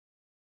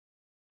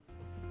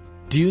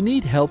Do you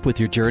need help with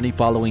your journey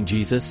following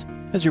Jesus?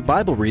 Has your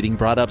Bible reading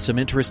brought up some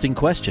interesting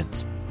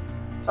questions?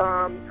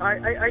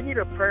 I need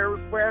a prayer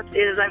request.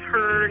 I've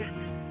heard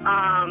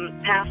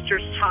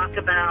pastors talk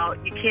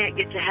about you can't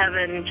get to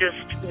heaven just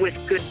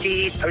with good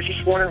deeds. I was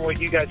just wondering what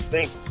you guys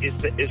think. Is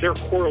there a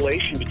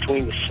correlation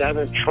between the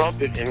seventh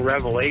trumpet in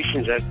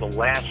Revelations as the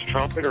last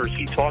trumpet, or is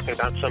he talking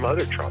about some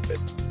other trumpet?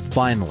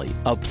 Finally,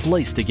 a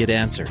place to get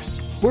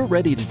answers. We're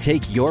ready to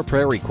take your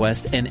prayer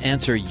request and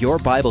answer your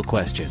Bible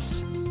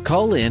questions.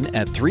 Call in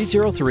at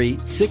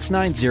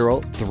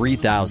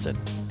 303-690-3000.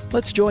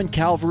 Let's join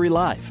Calvary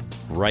Live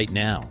right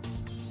now.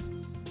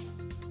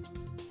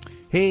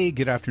 Hey,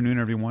 good afternoon,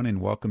 everyone, and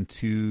welcome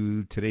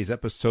to today's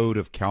episode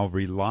of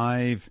Calvary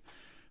Live.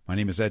 My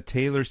name is Ed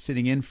Taylor,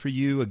 sitting in for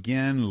you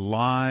again,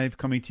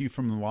 coming to you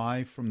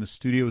from the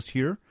studios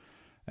here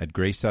at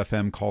Grace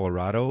FM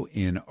Colorado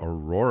in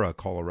Aurora,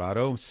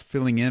 Colorado.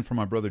 Filling in for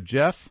my brother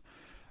Jeff.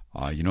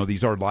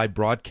 These are live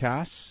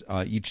broadcasts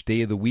each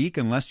day of the week,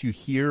 unless you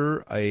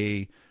hear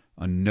a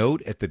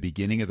note at the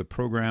beginning of the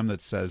program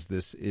that says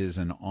this is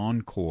an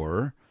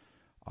encore,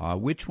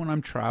 which when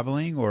I'm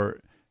traveling or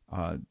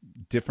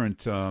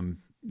different,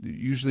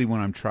 usually when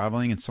I'm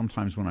traveling and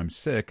sometimes when I'm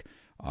sick,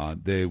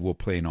 they will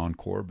play an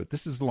encore. But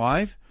this is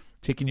live,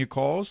 taking your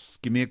calls.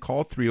 Give me a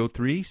call,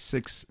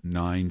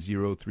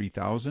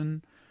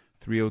 303-690-3000,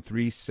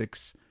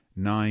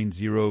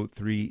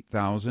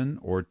 303-690-3000,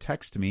 or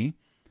text me.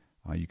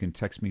 You can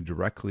text me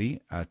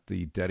directly at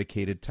the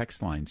dedicated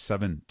text line,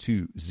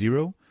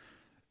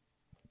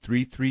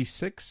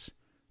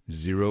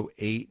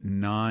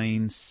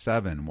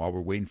 720-336-0897. While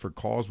we're waiting for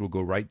calls, we'll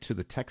go right to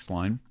the text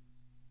line.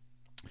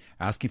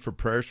 Asking for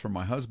prayers for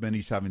my husband.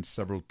 He's having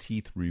several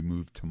teeth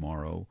removed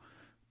tomorrow.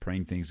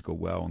 Praying things go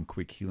well and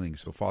quick healing.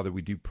 So, Father,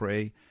 we do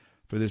pray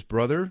for this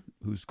brother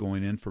who's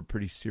going in for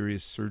pretty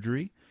serious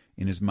surgery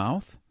in his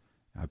mouth.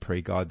 I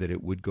pray, God, that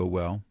it would go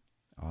well.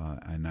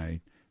 And I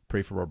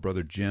pray for our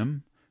brother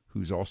Jim,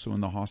 who's also in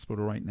the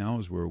hospital right now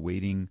as we're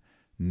awaiting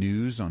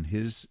news on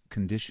his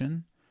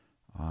condition.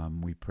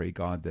 We pray,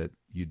 God, that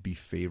you'd be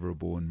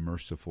favorable and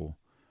merciful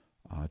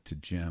to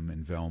Jim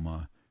and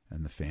Velma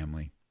and the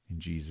family. In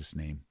Jesus'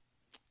 name,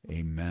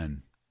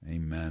 amen.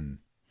 Amen.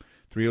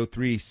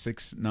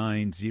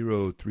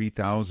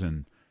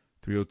 303-690-3000.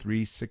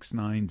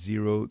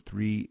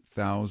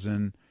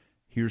 303-690-3000.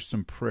 Here's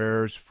some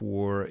prayers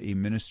for a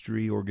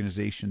ministry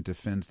organization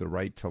defends the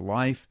right to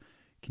life.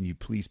 Can you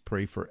please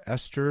pray for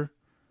Esther?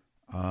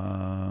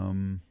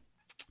 So,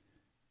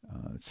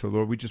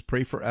 Lord, we just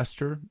pray for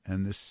Esther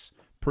and this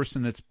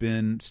person that's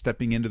been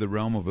stepping into the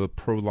realm of a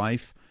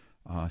pro-life,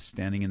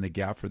 standing in the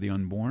gap for the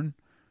unborn.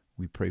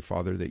 We pray,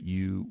 Father, that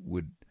you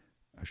would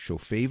show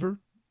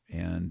favor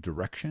and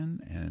direction,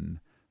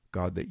 and,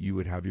 God, that you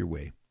would have your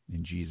way.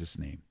 In Jesus'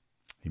 name,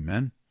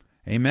 amen.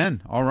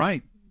 Amen. All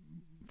right.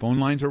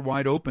 Phone lines are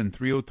wide open,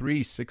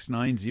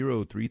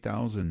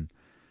 303-690-3000.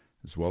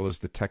 As well as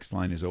the text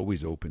line is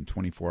always open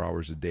 24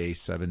 hours a day,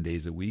 7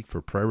 days a week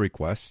for prayer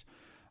requests.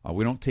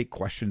 We don't take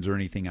questions or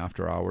anything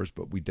after hours,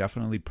 but we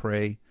definitely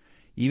pray.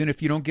 Even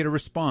if you don't get a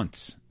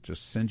response,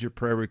 just send your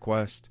prayer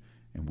request,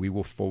 and we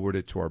will forward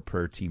it to our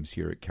prayer teams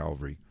here at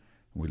Calvary.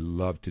 We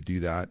love to do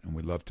that, and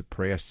we love to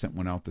pray. I sent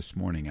one out this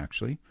morning,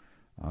 actually.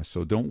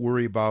 So don't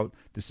worry about,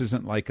 this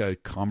isn't like a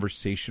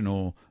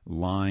conversational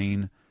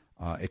line,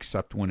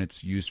 except when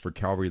it's used for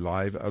Calvary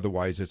Live.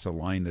 Otherwise, it's a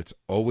line that's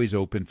always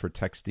open for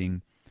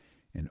texting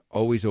and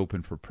always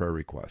open for prayer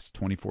requests,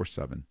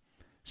 24/7,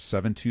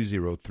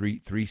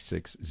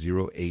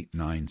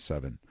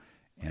 720-336-0897.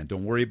 And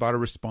don't worry about a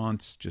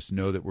response. Just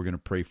know that we're going to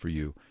pray for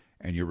you,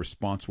 and your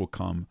response will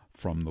come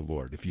from the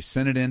Lord. If you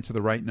send it in to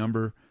the right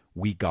number,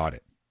 we got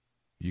it.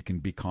 You can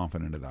be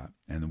confident of that,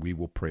 and then we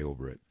will pray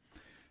over it.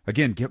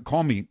 Again,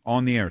 call me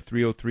on the air,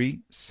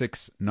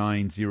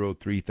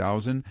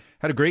 303-690-3000.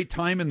 Had a great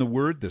time in the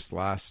Word this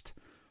last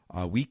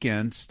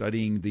weekend,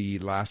 studying the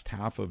last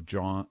half of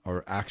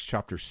Acts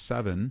chapter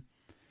 7.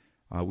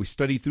 We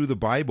study through the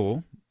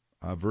Bible,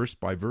 verse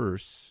by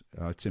verse.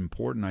 It's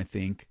important, I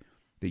think,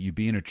 that you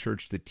be in a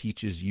church that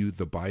teaches you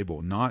the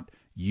Bible, not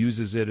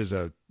uses it as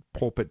a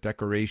pulpit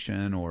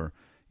decoration or,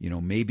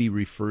 maybe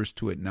refers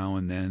to it now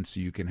and then so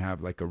you can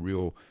have like a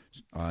real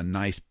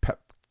nice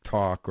pep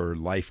talk or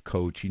life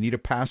coach. You need a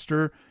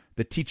pastor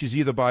that teaches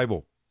you the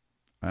Bible.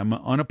 I'm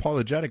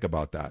unapologetic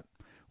about that.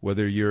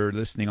 Whether you're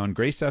listening on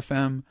Grace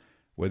FM,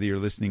 whether you're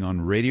listening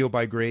on Radio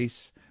by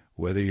Grace,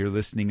 whether you're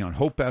listening on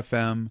Hope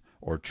FM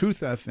or Truth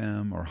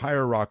FM or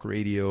Higher Rock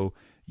Radio,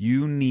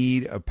 you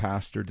need a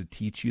pastor to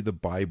teach you the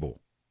Bible.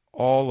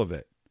 All of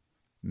it.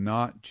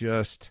 Not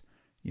just,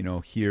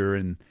 here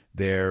and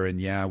there.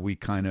 And yeah, we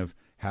kind of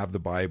have the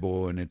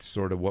Bible and it's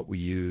sort of what we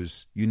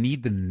use. You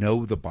need to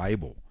know the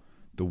Bible,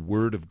 the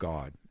Word of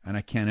God. And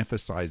I can't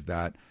emphasize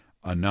that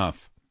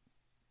enough.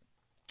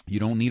 You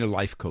don't need a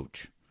life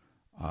coach.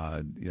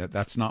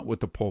 That's not what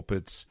the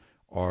pulpits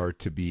are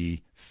to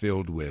be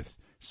filled with.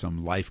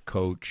 Some life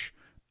coach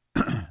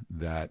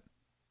that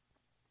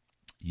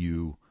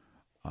you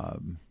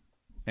and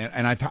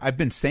I've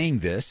been saying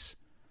this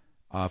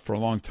for a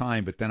long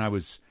time, but then I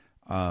was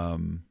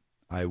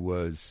I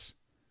was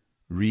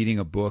reading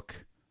a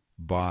book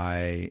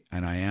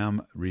and I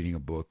am reading a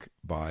book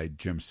by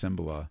Jim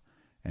Cymbala,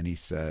 and he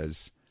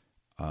says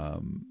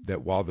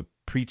that while the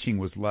preaching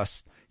was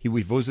less,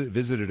 we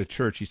visited a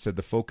church, he said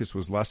the focus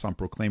was less on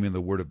proclaiming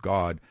the word of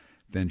God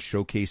than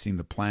showcasing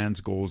the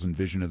plans, goals, and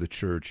vision of the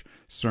church.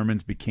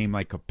 Sermons became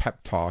like a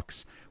pep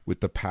talks with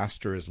the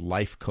pastor as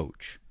life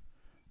coach.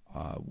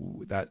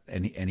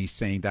 And he's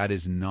saying that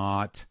is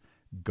not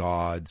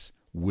God's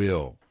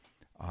will.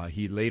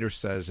 He later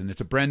says, and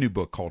it's a brand new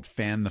book called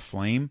Fan the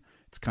Flame.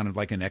 It's kind of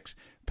like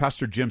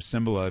Pastor Jim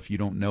Cymbala, if you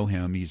don't know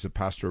him, he's a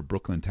pastor of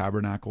Brooklyn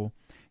Tabernacle,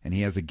 and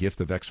he has a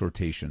gift of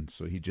exhortation.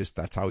 So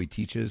that's how he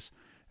teaches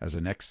as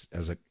an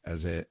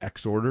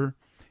exhorter.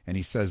 And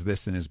he says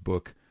this in his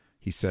book.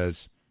 He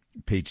says,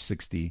 page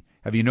 60,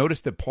 have you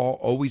noticed that Paul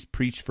always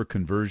preached for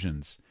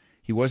conversions?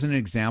 He wasn't an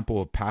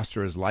example of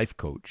pastor as life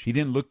coach. He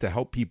didn't look to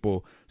help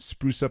people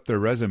spruce up their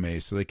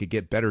resumes so they could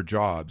get better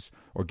jobs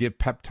or give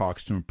pep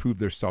talks to improve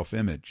their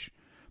self-image.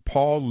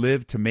 Paul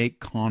lived to make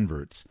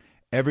converts.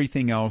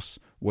 Everything else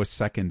was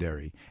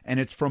secondary. And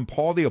it's from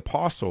Paul the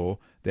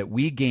Apostle that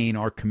we gain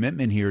our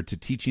commitment here to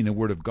teaching the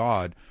Word of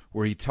God,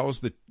 where he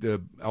tells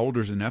the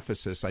elders in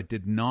Ephesus, I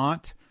did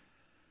not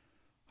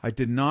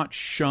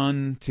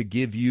shun to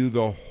give you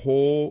the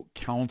whole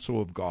counsel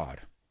of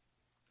God.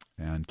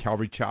 And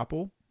Calvary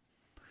Chapel,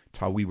 it's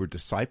how we were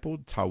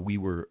discipled, it's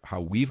how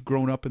we've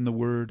grown up in the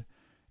Word,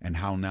 and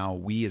how now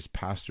we as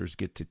pastors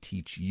get to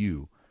teach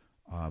you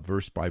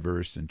verse by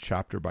verse and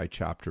chapter by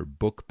chapter,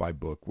 book by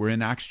book. We're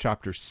in Acts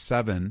chapter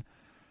 7,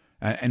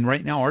 and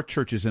right now our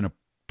church is in a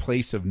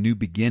place of new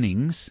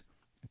beginnings,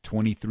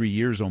 23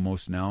 years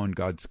almost now, and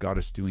God's got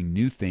us doing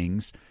new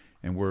things,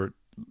 and we're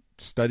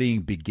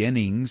studying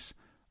beginnings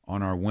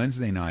on our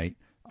Wednesday night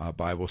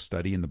Bible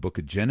study in the book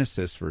of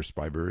Genesis, verse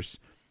by verse,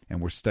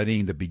 and we're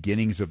studying the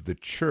beginnings of the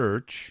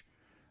church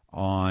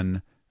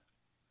on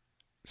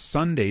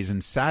Sundays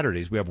and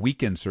Saturdays. We have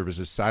weekend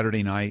services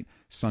Saturday night,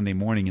 Sunday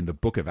morning in the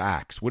book of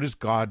Acts. What does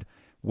God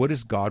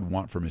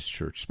want from his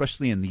church,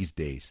 especially in these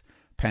days?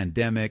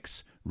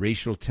 Pandemics,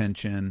 racial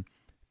tension,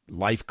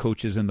 life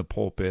coaches in the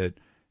pulpit,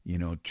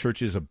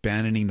 churches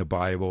abandoning the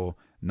Bible,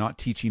 not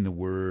teaching the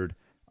word,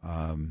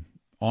 on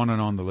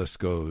and on the list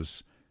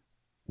goes.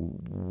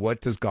 What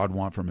does God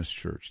want from his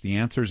church? The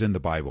answer is in the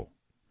Bible.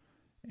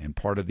 And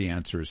part of the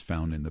answer is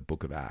found in the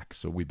book of Acts.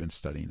 So we've been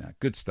studying that.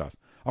 Good stuff.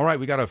 All right,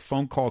 we got a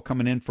phone call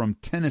coming in from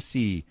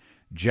Tennessee.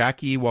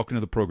 Jackie, welcome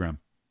to the program.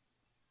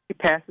 Hey,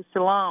 Pastor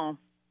Shalom.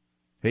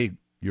 Hey,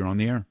 you're on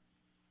the air.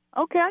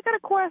 Okay, I got a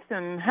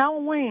question.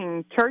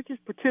 Halloween, churches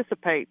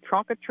participate,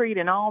 trunk or treat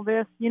and all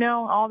this,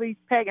 all these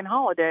pagan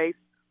holidays.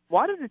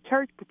 Why does the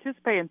church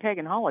participate in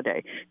pagan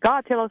holiday?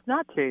 God tell us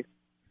not to.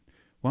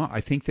 Well,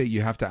 I think that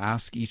you have to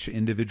ask each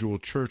individual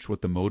church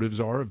what the motives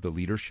are of the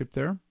leadership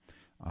there.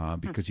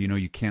 Because,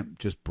 you can't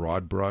just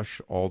broad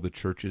brush all the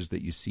churches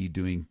that you see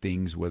doing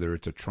things, whether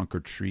it's a trunk or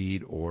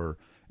treat or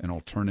an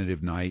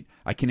alternative night.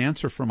 I can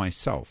answer for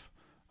myself.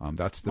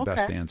 That's the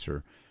best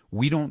answer.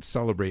 We don't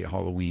celebrate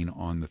Halloween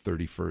on the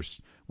 31st.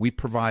 We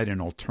provide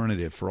an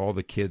alternative for all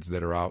the kids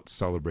that are out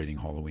celebrating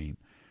Halloween.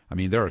 I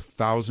mean, there are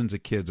thousands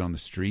of kids on the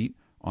street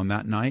on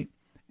that night.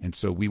 And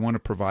so we want to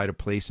provide a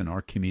place in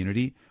our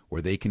community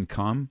where they can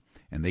come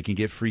and they can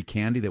get free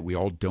candy that we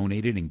all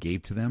donated and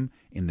gave to them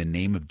in the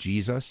name of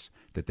Jesus,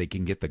 that they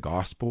can get the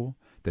gospel,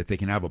 that they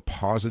can have a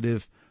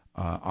positive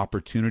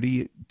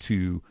opportunity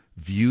to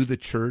view the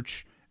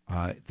church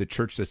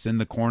that's in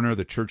the corner,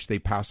 the church they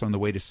pass on the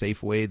way to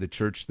Safeway, the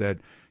church that,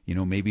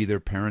 maybe their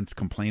parents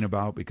complain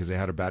about because they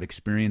had a bad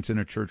experience in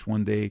a church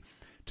one day,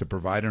 to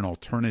provide an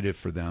alternative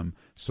for them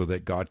so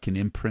that God can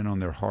imprint on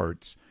their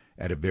hearts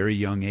at a very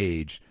young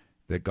age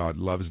that God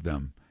loves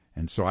them.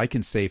 And so I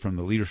can say from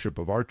the leadership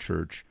of our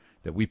church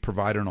that we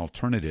provide an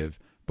alternative,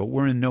 but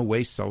we're in no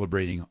way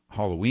celebrating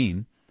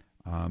Halloween.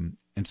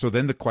 And so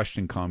then the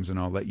question comes, and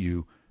I'll let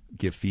you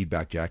give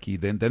feedback, Jackie.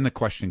 Then the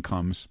question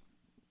comes,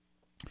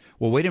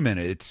 well, wait a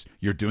minute,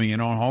 you're doing it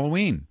on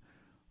Halloween.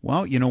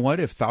 Well, you know what?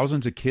 If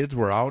thousands of kids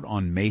were out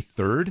on May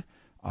 3rd,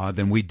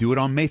 then we do it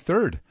on May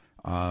 3rd.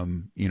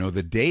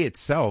 The day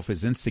itself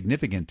is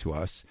insignificant to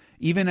us,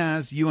 even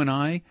as you and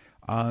I,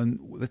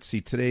 let's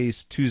see,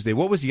 today's Tuesday.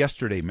 What was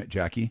yesterday,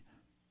 Jackie?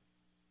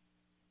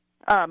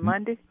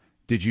 Monday.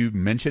 Did you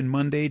mention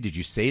Monday? Did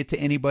you say it to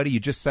anybody? You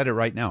just said it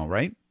right now,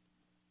 right?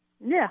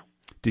 Yeah.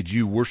 Did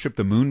you worship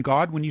the moon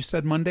god when you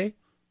said Monday?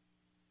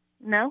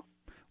 No.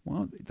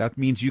 Well, that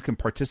means you can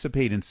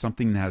participate in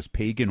something that has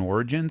pagan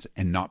origins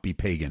and not be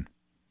pagan.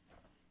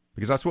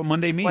 Because that's what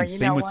Monday means. Well,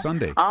 Same with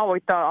Sunday. I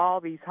always thought all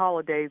these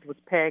holidays was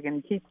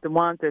pagan. Keep the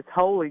ones that's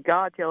holy.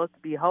 God tells us to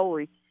be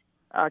holy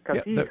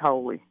because He's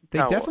holy. They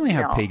definitely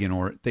have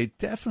They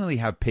definitely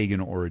have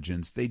pagan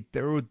origins.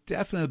 There will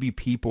definitely be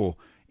people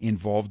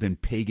involved in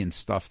pagan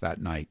stuff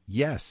that night.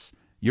 Yes,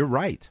 you're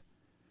right.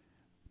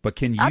 But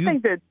can you? I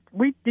think that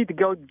we need to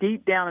go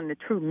deep down in the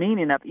true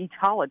meaning of each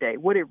holiday,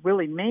 what it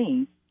really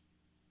means.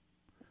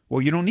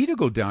 Well, you don't need to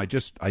go down.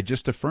 I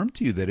just affirmed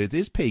to you that it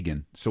is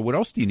pagan. So what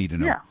else do you need to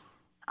know? Yeah.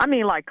 I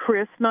mean, like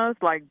Christmas,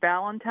 like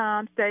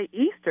Valentine's Day,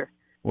 Easter.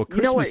 Well,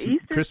 You know what,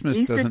 Christmas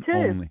Easter doesn't too.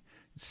 only.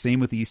 Same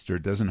with Easter.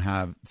 It doesn't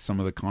have some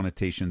of the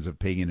connotations of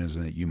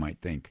paganism that you might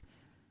think.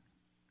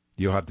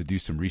 You'll have to do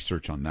some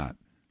research on that.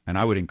 And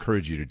I would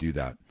encourage you to do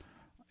that.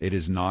 It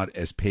is not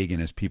as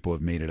pagan as people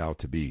have made it out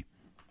to be.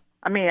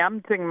 I mean, I'm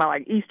thinking about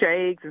like Easter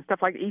eggs and stuff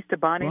like Easter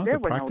bunny. Well, there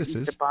the was no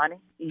practices. Easter bunny,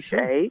 Easter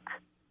Sure. eggs.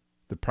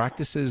 The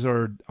practices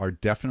are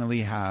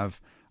definitely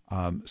have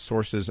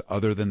sources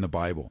other than the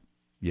Bible.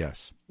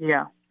 Yes.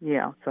 Yeah.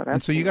 So that's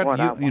And so you what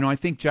I got, want. I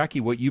think,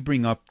 Jackie, what you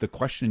bring up, the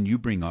question you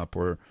bring up,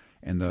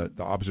 and the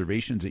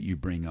observations that you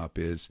bring up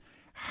is,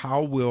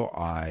 how will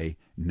I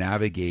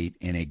navigate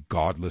in a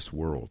godless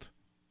world?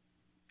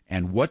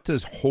 And what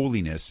does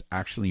holiness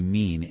actually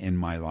mean in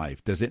my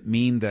life? Does it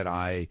mean that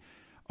I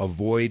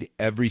avoid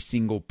every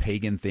single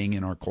pagan thing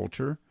in our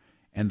culture?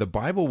 And the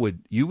Bible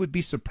you would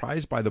be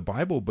surprised by the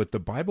Bible, but the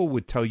Bible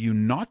would tell you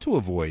not to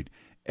avoid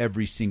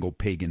every single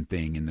pagan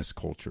thing in this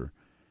culture.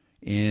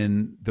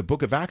 In the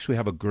book of Acts, we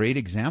have a great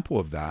example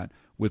of that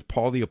with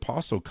Paul the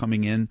Apostle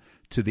coming in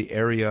to the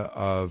area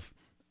of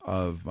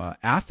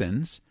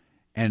Athens,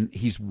 and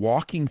he's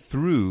walking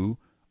through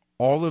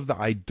all of the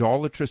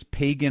idolatrous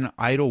pagan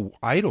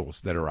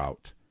idols that are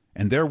out.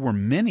 And there were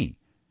many.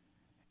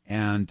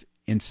 And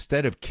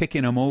instead of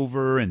kicking them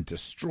over and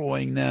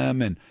destroying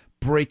them and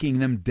breaking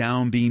them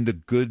down, being the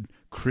good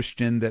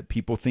Christian that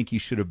people think he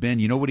should have been,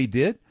 you know what he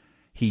did?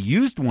 He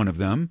used one of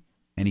them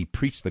and he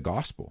preached the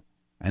gospel.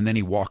 And then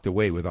he walked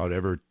away without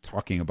ever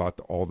talking about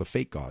all the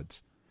fake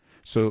gods.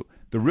 So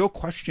the real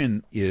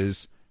question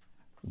is,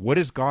 what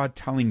is God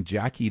telling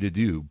Jackie to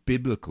do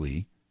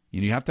biblically?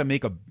 You have to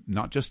make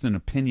not just an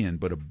opinion,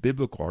 but a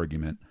biblical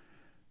argument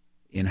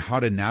in how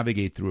to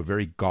navigate through a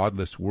very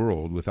godless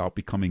world without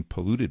becoming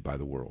polluted by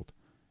the world.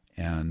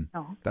 And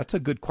that's a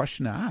good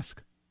question to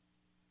ask.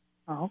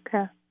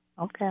 Okay.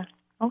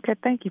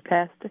 Thank you,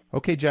 Pastor.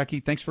 Okay, Jackie,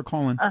 thanks for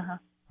calling. All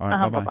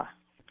right, bye-bye.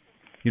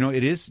 Bye-bye.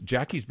 It is,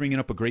 Jackie's bringing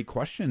up a great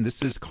question.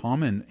 This is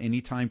common.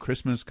 Anytime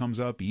Christmas comes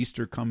up,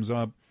 Easter comes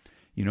up,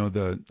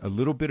 a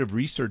little bit of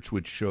research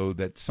would show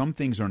that some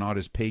things are not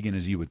as pagan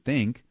as you would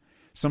think.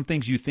 Some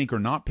things you think are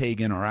not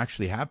pagan or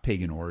actually have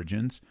pagan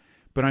origins.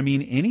 But I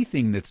mean,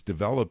 anything that's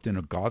developed in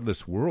a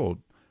godless world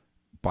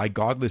by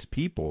godless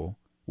people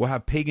will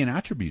have pagan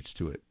attributes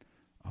to it.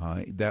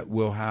 That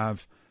will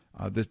have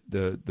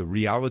the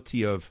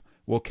reality of,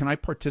 well, can I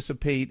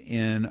participate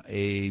in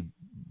a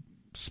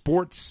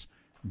sports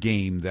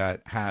game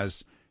that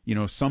has,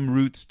 some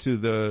roots to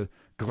the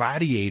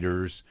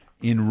gladiators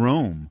in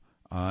Rome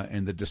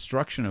and the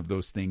destruction of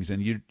those things?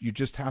 And you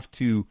just have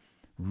to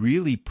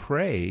really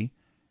pray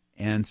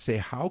and say,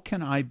 how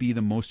can I be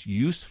the most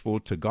useful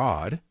to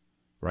God,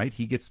 right?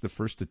 He gets the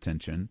first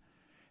attention.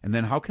 And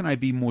then how can I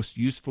be most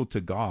useful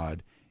to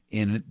God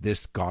in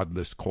this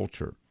godless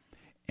culture?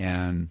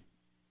 And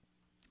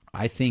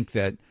I think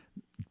that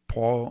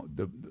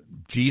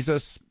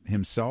Jesus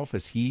himself,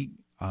 as he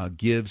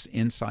gives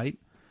insight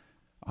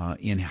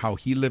in how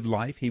he lived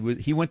life,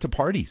 he went to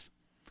parties.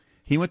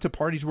 He went to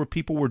parties where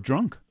people were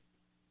drunk.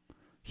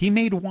 He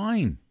made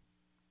wine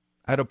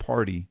at a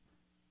party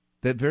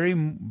that very,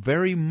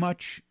 very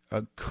much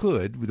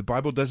could. The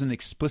Bible doesn't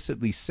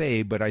explicitly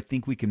say, but I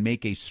think we can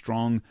make a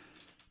strong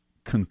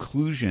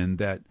conclusion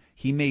that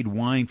he made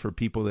wine for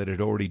people that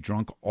had already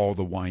drunk all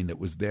the wine that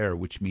was there,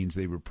 which means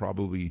they were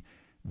probably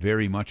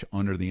very much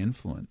under the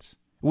influence.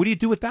 What do you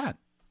do with that?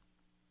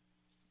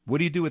 What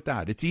do you do with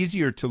that? It's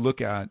easier to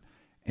look at,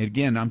 and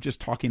again, I'm just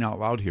talking out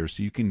loud here,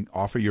 so you can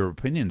offer your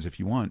opinions if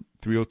you want.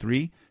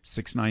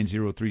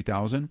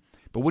 303-690-3000.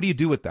 But what do you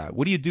do with that?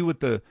 What do you do with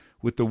the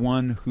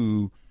one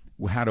who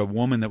had a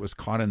woman that was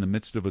caught in the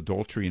midst of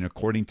adultery, and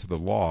according to the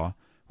law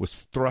was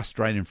thrust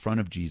right in front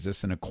of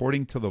Jesus, and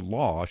according to the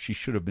law she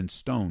should have been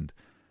stoned,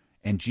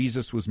 and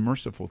Jesus was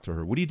merciful to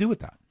her? What do you do with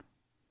that?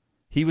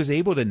 He was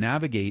able to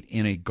navigate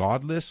in a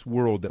godless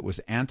world that was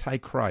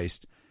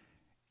anti-Christ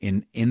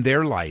in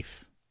their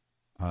life,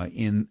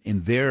 in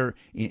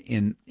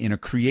a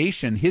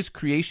creation, his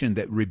creation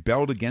that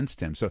rebelled against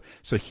him. So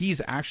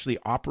he's actually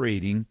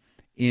operating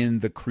in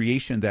the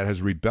creation that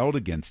has rebelled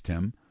against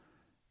him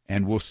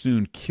and will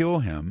soon kill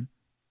him,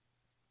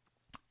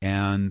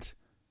 and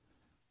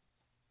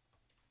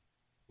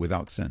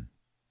without sin.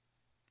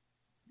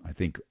 I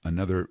think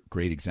another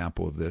great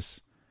example of this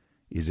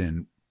is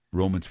in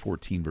Romans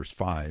 14, verse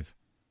 5.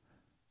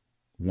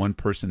 One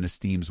person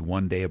esteems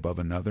one day above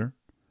another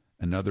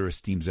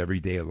esteems every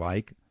day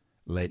alike.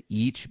 Let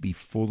each be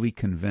fully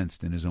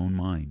convinced in his own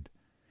mind.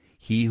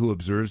 He who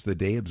observes the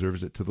day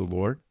observes it to the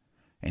Lord,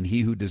 and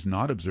he who does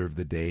not observe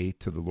the day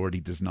to the Lord, he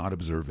does not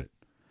observe it.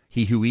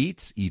 He who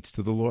eats, eats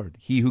to the Lord.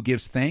 He who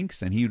gives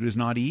thanks, and he who does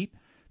not eat,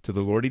 to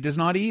the Lord he does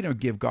not eat or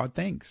give God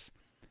thanks.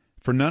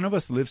 For none of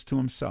us lives to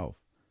himself,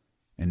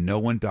 and no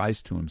one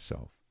dies to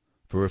himself.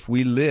 For if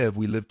we live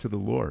to the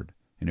Lord,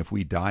 and if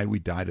we die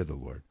to the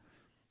Lord.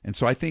 And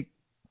so I think,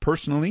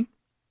 personally,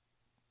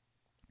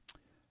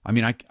 I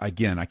mean, I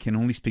can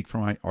only speak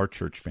for our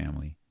church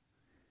family,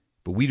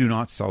 but we do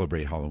not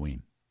celebrate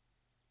Halloween.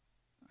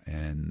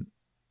 And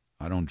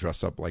I don't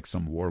dress up like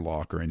some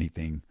warlock or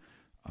anything.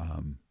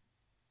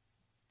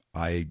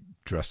 I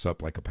dress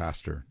up like a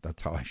pastor.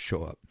 That's how I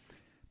show up.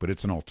 But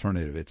it's an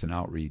alternative. It's an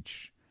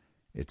outreach.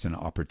 It's an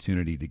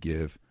opportunity to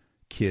give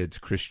kids,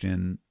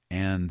 Christian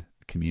and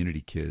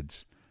community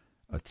kids,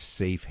 a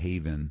safe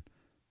haven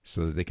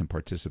so that they can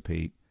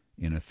participate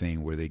in a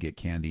thing where they get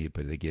candy,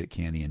 but they get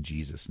candy in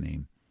Jesus'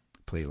 name.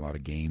 Play a lot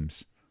of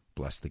games.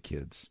 Bless the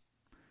kids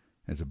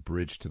as a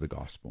bridge to the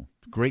gospel.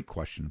 Great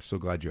question. I'm so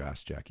glad you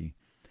asked, Jackie.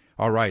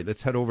 All right,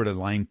 let's head over to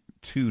line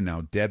 2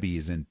 now. Debbie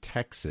is in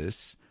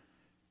Texas.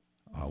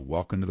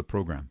 Welcome to the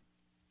program.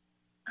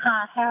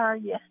 Hi, how are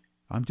you?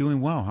 I'm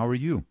doing well. How are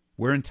you?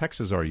 Where in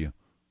Texas are you?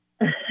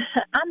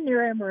 I'm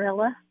near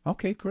Amarillo.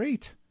 Okay,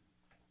 great.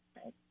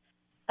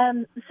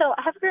 So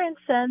I have a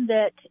grandson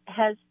that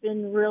has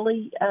been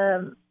really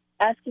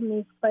asking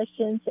me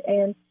questions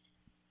and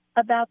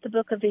about the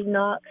Book of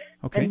Enoch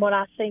and what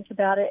I think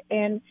about it.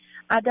 And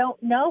I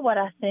don't know what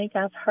I think.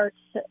 I've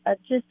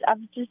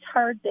just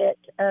heard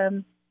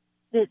that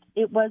that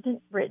it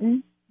wasn't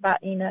written by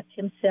Enoch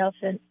himself,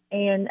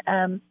 and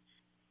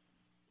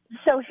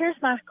so here's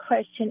my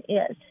question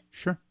is,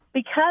 sure.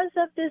 Because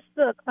of this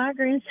book, my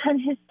grandson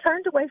has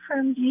turned away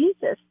from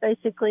Jesus,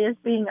 basically, as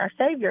being our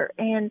Savior,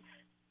 and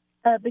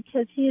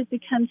because he has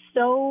become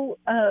so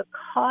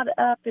caught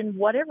up in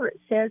whatever it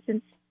says,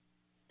 and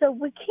so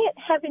we can't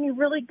have any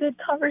really good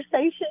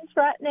conversations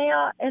right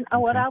now. And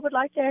what I would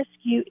like to ask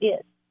you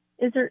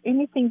is there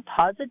anything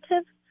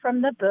positive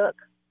from the book,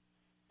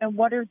 and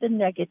what are the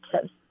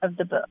negatives of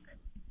the book?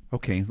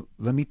 Okay,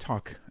 let me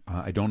talk.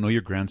 I don't know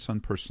your grandson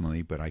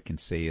personally, but I can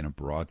say in a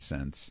broad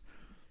sense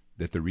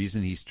that the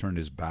reason he's turned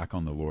his back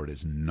on the Lord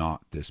is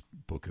not this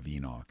Book of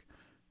Enoch.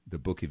 The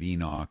Book of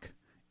Enoch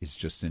is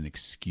just an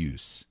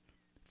excuse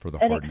for the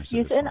hardness of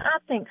his heart. And I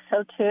think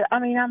so too. I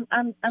mean,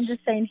 I'm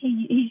just saying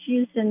he's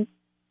using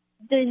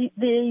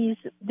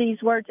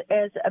these words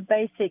as a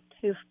basic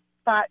to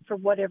fight for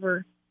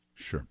whatever.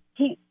 Sure.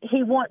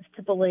 He wants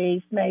to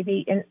believe,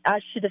 maybe, and I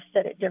should have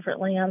said it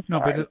differently. I'm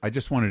sorry. No, but I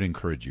just wanted to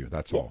encourage you.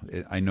 That's all.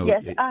 I know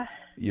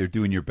you're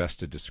doing your best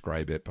to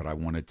describe it, but I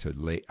wanted to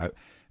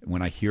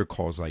when I hear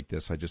calls like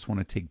this, I just want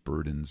to take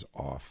burdens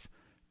off.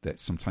 That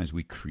sometimes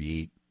we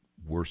create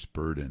worse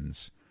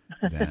burdens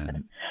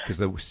than because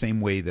the same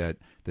way that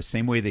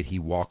he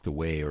walked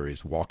away or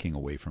is walking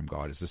away from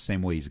God is the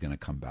same way he's going to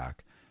come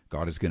back.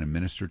 God is going to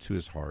minister to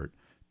his heart.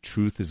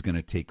 Truth is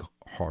going to take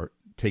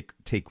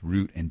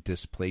root and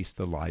displace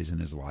the lies in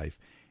his life,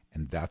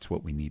 and that's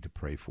what we need to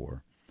pray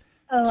for.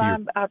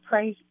 I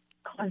pray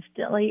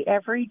constantly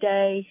every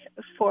day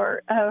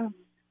for a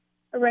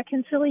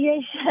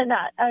reconciliation.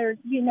 I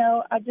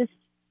just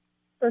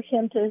for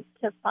him to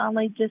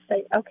finally just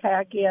say, okay,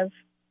 I give,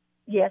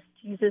 yes,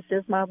 Jesus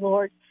is my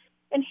Lord.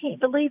 And he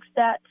believes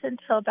that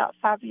until about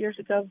 5 years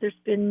ago. There's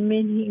been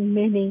many,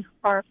 many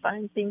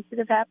horrifying things that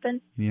have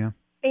happened. Yeah.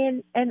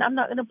 And I'm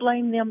not going to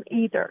blame them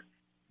either.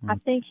 I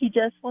think he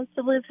just wants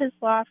to live his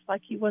life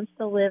like he wants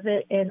to live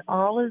it, and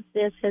all of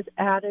this has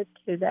added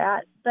to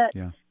that. But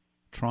yeah,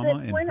 trauma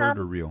and hurt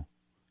are real.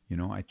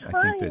 I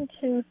think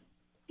that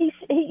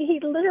he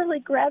literally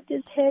grabbed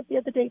his head the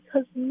other day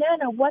because,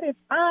 Nana, what if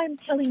I'm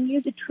telling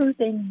you the truth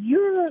and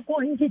you're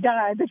going to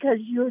die because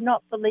you're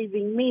not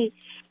believing me?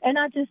 And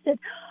I just said,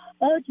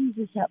 oh,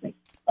 Jesus, help me.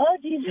 Oh,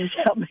 Jesus,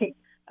 help me.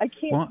 I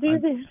can't do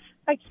this.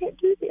 I can't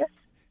do this.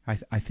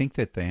 I think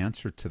that the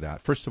answer to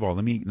that, first of all,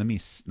 let me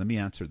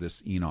answer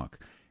this. Enoch,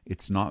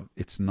 it's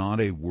not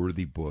a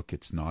worthy book.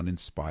 It's not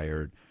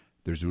inspired.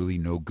 There's really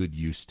no good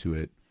use to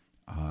it.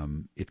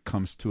 It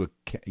comes to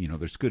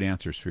there's good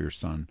answers for your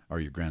son or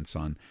your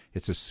grandson.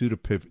 It's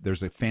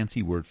there's a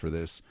fancy word for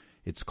this.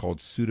 It's called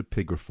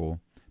pseudepigraphal.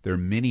 There are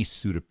many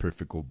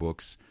pseudepigraphal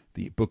books.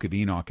 The Book of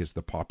Enoch is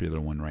the popular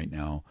one right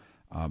now,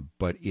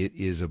 but it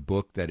is a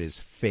book that is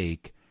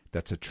fake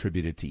that's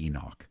attributed to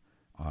Enoch.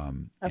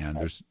 And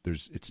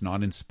it's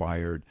not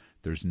inspired.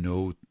 There is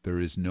no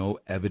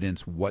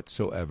evidence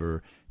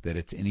whatsoever that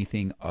it's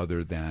anything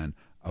other than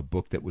a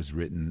book that was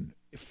written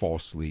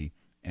falsely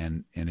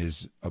and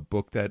is a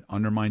book that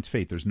undermines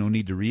faith. There's no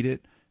need to read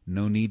it,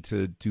 no need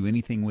to do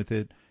anything with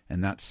it,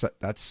 and that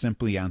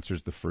simply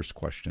answers the first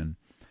question.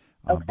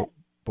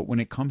 But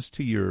when it comes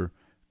to your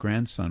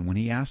grandson, when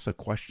he asks a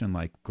question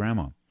like,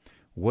 Grandma,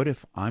 what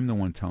if I'm the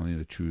one telling you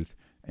the truth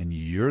and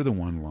you're the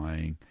one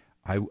lying?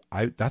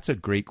 That's a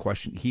great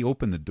question. He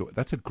opened the door.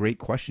 That's a great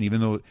question,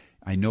 even though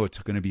I know it's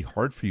going to be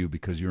hard for you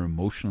because you're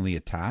emotionally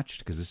attached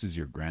because this is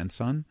your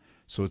grandson.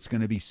 So it's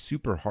going to be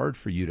super hard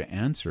for you to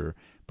answer.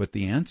 But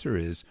the answer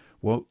is,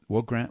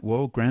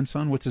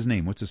 grandson, what's his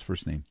name? What's his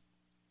first name?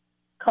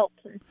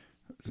 Colton.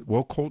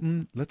 Well,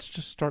 Colton, let's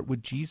just start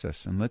with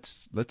Jesus and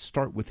let's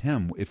start with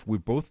him.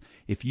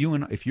 If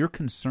you're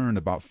concerned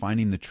about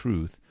finding the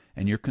truth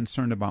and you're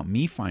concerned about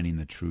me finding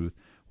the truth,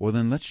 well,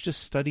 then let's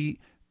just study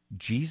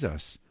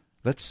Jesus.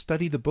 Let's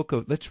read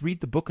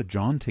the book of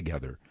John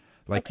together.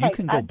 You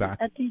can go back.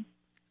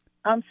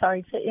 I'm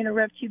sorry to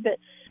interrupt you, but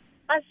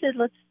I said,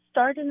 let's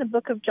start in the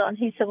book of John.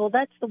 He said, well,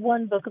 that's the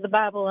one book of the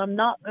Bible I'm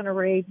not going to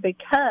read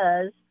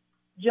because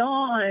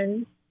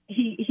John,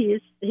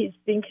 he's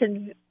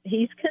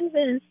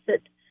convinced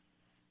that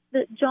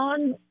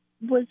John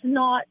was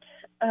not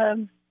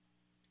that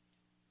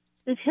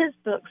his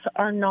books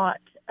are not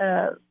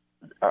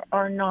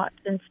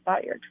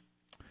inspired.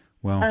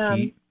 Well,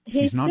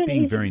 he's not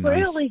being very nice.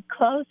 He's really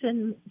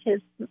closing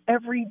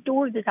every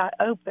door that I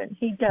open.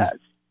 He does.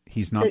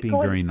 He's not being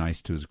very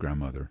nice to his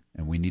grandmother,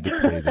 and we need to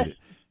pray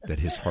that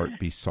his heart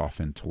be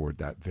softened toward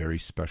that very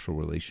special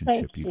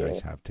relationship you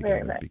guys have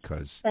together,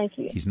 because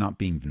he's not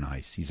being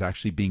nice. He's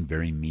actually being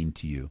very mean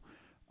to you.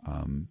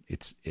 I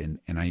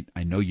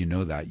know you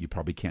know that. You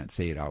probably can't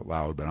say it out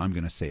loud, but I'm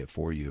going to say it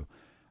for you.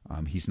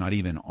 He's not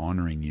even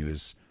honoring you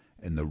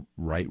in the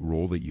right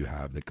role that you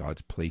have, that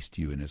God's placed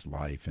you in his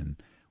life,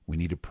 and we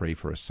need to pray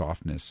for a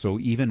softness. So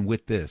even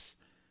with this,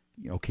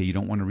 okay, you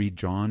don't want to read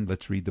John?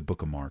 Let's read the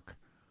book of Mark.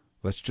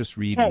 Let's just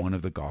read one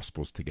of the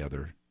Gospels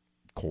together,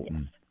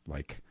 Colton.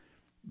 Yes.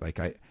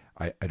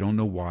 I don't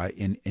know why,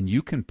 and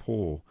you can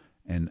pull,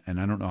 and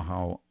I don't know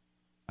how,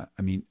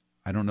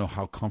 I don't know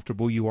how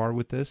comfortable you are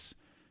with this,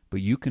 but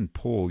you can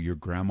pull your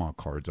grandma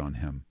cards on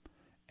him,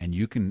 and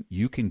you can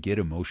get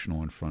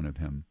emotional in front of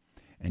him,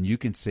 and you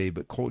can say,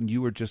 but Colton,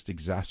 you are just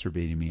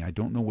exacerbating me. I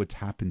don't know what's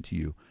happened to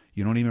you.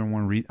 You don't even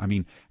want to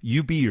read.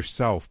 You be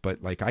yourself, but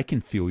I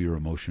can feel your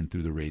emotion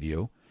through the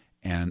radio,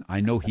 and I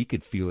know he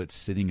could feel it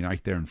sitting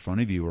right there in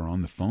front of you or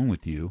on the phone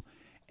with you,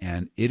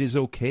 and it is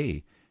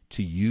okay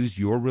to use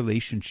your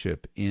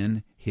relationship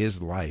in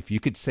his life.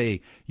 You could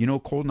say,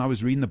 Colton, I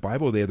was reading the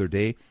Bible the other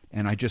day,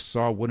 and I just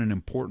saw what an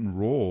important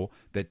role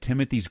that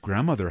Timothy's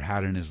grandmother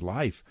had in his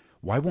life.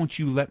 Why won't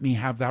you let me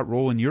have that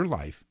role in your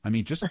life?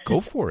 Just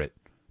go for it.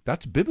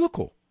 That's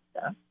biblical.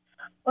 Yeah.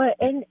 Well,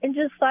 and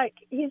just like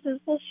he says,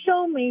 well,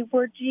 show me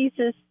where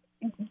Jesus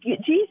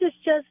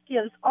just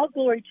gives all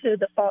glory to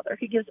the Father.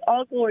 He gives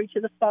all glory to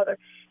the Father.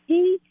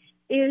 He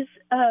is,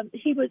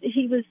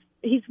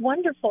 he's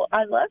wonderful.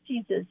 I love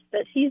Jesus,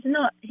 but he's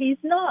not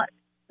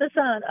the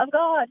Son of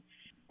God.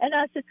 And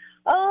I said,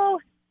 oh,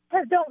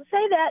 don't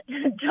say that.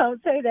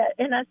 Don't say that.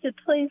 And I said,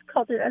 please,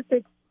 Colton. I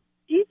said,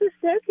 Jesus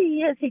says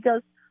he is. He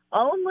goes,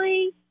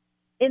 only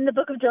in the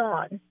book of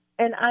John.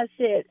 And I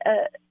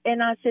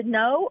said,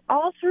 no,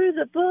 all through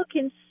the book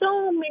in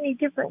so many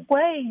different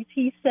ways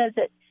he says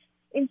it.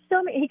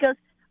 He goes,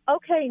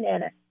 okay,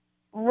 Nana,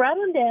 write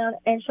them down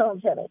and show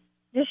them to me.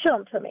 Just show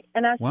them to me.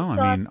 And I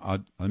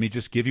said, let me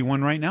just give you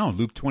one right now.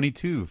 Luke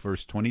 22,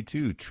 verse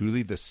 22,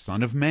 truly the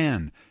Son of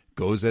Man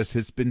goes as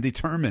has been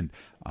determined.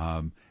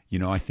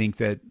 I think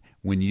that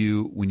when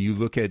you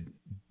look at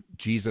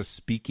Jesus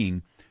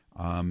speaking,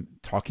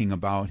 talking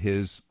about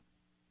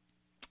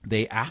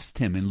they asked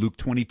him in Luke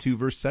 22,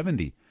 verse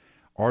 70,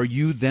 are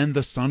you then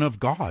the Son of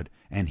God?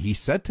 And he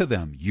said to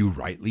them, you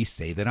rightly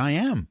say that I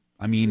am.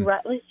 You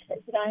rightly say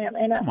that I am.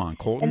 And come on,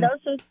 Colton.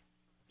 And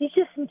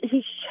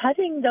he's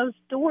shutting those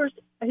doors.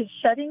 He's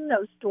shutting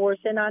those doors,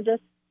 and I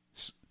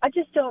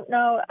just don't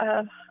know.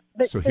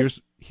 So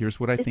here's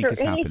what I think is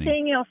happening. Is there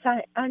anything else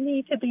I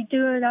need to be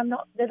doing? I'm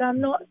not doing.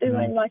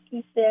 No. Like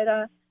you said,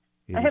 I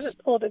haven't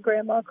pulled a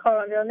grandma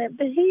card on it,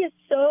 but he is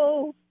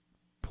so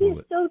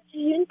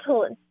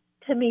gentle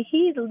to me.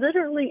 He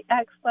literally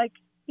acts like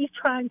he's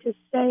trying to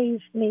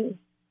save me.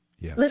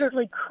 Yes.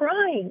 Literally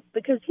crying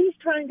because he's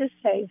trying to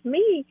save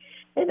me,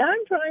 and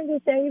I'm trying to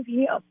save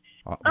him.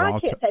 I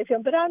can't save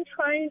him, but I'm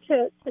trying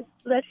to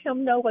let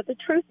him know what the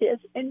truth is,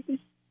 and he's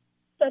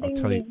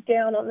shutting me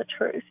down on the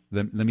truth.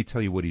 Let me tell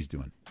you what he's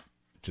doing,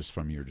 just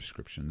from your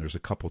description. There's a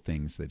couple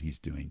things that he's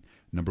doing.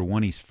 Number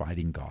one, he's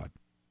fighting God.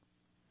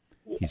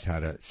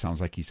 Yeah. Sounds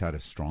like he's had a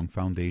strong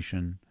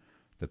foundation,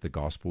 that the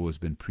gospel has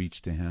been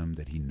preached to him,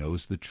 that he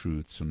knows the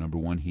truth. So number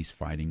one, he's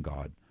fighting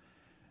God.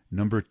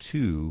 Number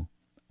two,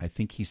 I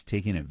think he's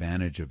taking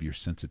advantage of your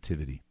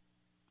sensitivity.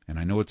 And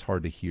I know it's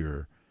hard to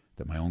hear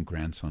that my own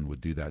grandson would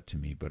do that to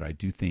me, but I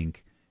do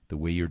think the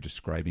way you're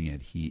describing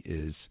it,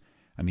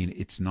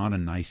 it's not a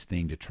nice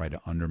thing to try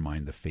to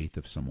undermine the faith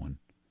of someone.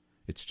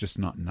 It's just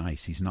not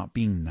nice. He's not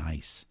being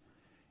nice.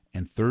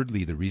 And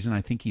thirdly, the reason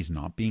I think he's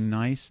not being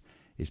nice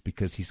is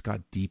because he's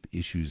got deep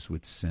issues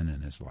with sin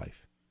in his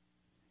life.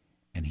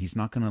 And he's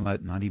not going to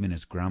let not even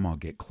his grandma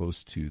get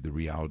close to the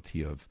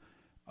reality of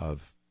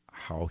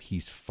how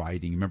he's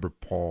fighting. Remember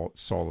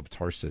Saul of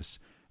Tarsus?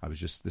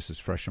 This is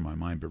fresh in my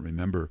mind, but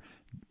remember,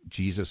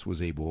 Jesus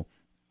was able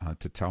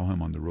to tell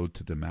him on the road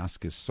to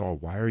Damascus, Saul,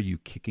 why are you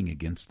kicking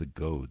against the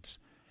goads?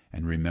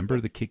 And remember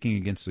the kicking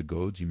against the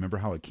goads? You remember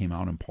how it came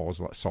out in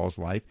Saul's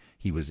life?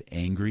 He was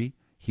angry.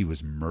 He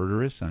was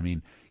murderous.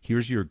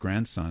 Here's your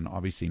grandson,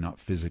 obviously not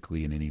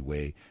physically in any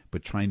way,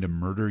 but trying to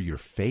murder your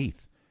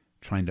faith,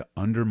 trying to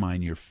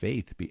undermine your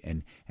faith.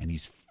 And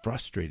he's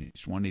frustrated.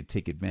 He's wanting to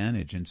take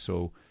advantage. And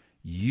so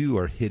you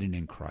are hidden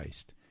in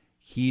Christ.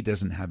 He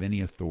doesn't have any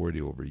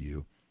authority over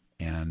you.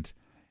 And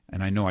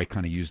I know I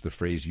kind of use the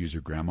phrase, use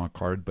your grandma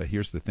card, but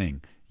here's the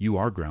thing. You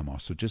are grandma,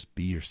 so just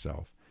be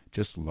yourself.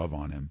 Just love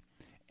on him.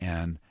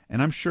 And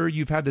I'm sure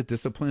you've had to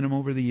discipline him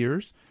over the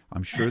years.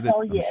 I'm sure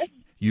that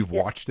you've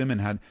watched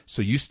him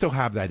so you still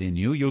have that in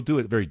you. You'll do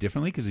it very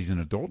differently because he's an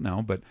adult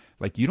now, but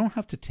you don't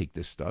have to take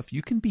this stuff.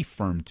 You can be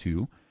firm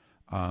too.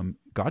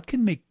 God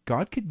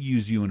could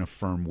use you in a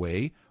firm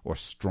way or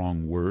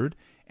strong word.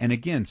 And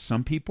again,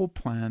 some people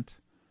plant,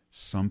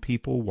 some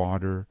people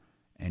water,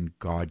 and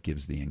God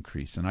gives the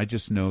increase. And I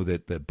just know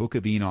that the Book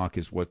of Enoch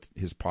is what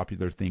his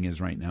popular thing is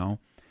right now.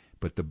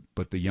 But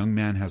the young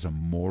man has a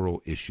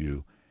moral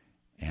issue,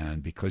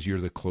 and because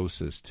you're the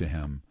closest to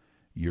him,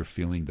 you're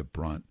feeling the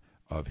brunt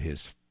of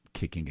his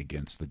kicking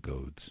against the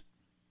goads.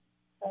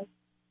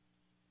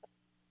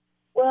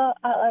 Well,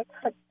 I've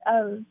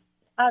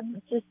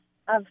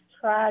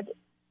tried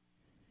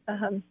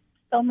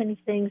so many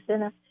things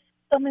in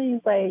so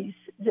many ways,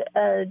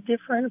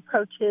 different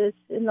approaches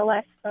in the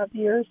last 5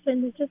 years,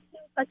 and it just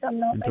seems like I'm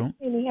not making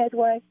any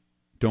headway.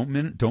 Don't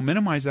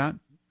minimize that.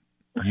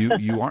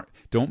 You aren't.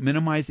 Don't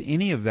minimize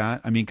any of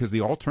that. I mean, because the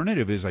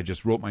alternative is I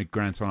just wrote my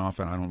grandson off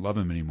and I don't love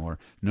him anymore.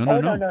 No.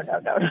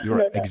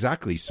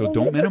 Exactly. So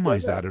don't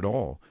minimize that at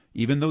all.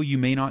 Even though you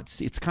may not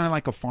see, it's kind of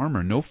like a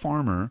farmer. No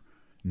farmer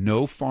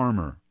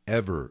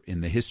ever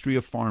in the history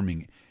of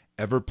farming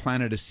ever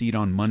planted a seed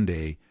on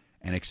Monday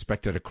and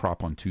expected a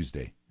crop on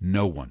Tuesday.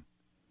 No one,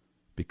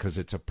 because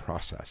it's a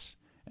process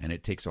and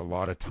it takes a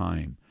lot of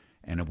time.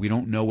 And we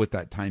don't know what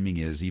that timing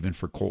is, even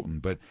for Colton.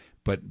 But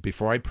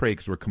before I pray,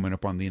 because we're coming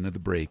up on the end of the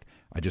break,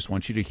 I just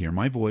want you to hear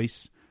my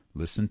voice,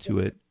 listen to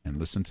it, and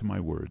listen to my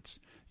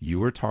words.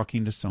 You are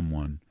talking to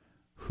someone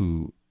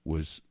who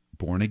was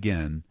born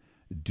again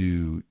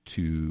due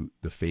to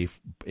the faith,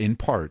 in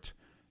part,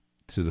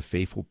 to the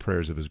faithful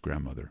prayers of his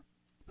grandmother,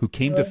 who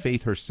came to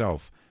faith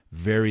herself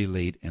very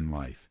late in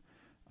life.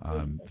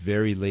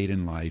 Very late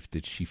in life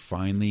did she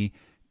finally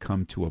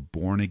come to a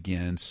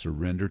born-again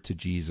surrender to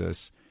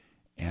Jesus.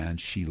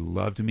 And she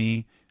loved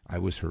me. I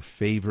was her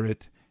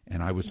favorite,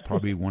 and I was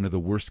probably one of the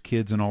worst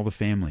kids in all the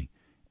family.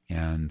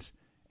 And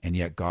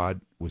yet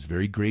God was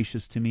very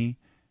gracious to me.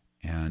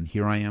 And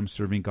here I am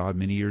serving God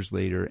many years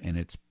later, and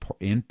it's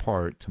in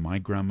part to my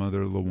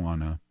grandmother,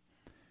 Luana,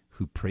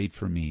 who prayed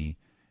for me.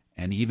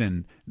 And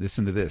even,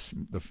 listen to this,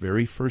 the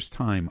very first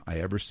time I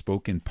ever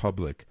spoke in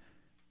public,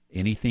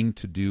 anything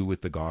to do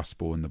with the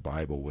gospel in the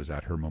Bible, was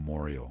at her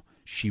memorial.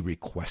 She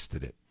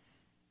requested it.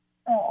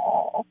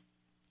 Aww.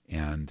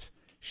 And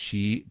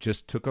she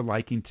just took a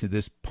liking to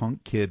this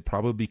punk kid,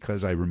 probably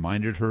because I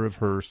reminded her of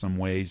her some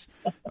ways,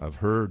 of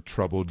her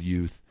troubled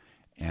youth.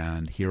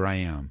 And here I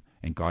am.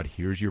 And God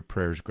hears your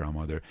prayers,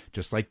 grandmother,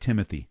 just like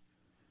Timothy.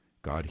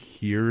 God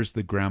hears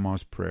the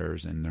grandma's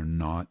prayers, and they're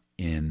not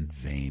in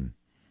vain.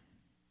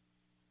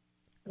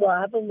 Well,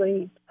 I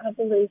believe that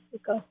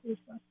God hears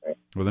my prayers.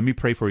 Well, let me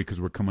pray for you, because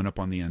we're coming up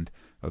on the end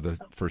of the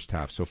first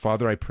half. So,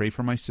 Father, I pray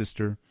for my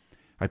sister.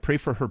 I pray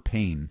for her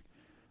pain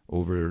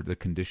over the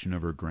condition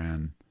of her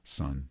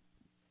grandson,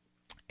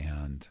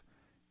 and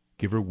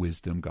give her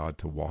wisdom, God,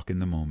 to walk in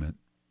the moment,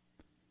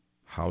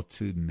 how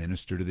to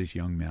minister to this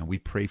young man. We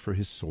pray for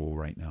his soul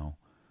right now,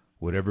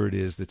 whatever it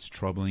is that's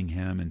troubling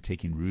him and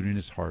taking root in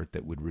his heart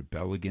that would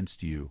rebel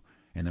against you,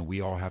 and that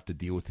we all have to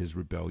deal with his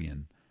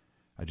rebellion.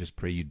 I just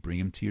pray you'd bring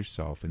him to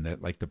yourself, and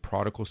that, like the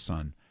prodigal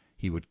son,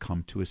 he would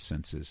come to his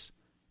senses.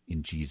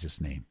 In Jesus'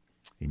 name,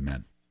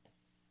 amen.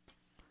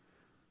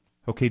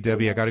 Okay,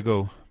 Debbie, I got to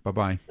go.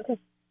 Bye-bye. Okay.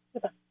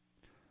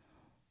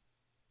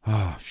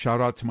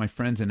 Shout out to my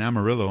friends in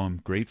Amarillo. I'm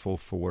grateful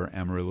for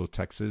Amarillo,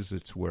 Texas.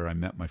 It's where I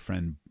met my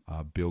friend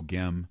Bill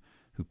Gem,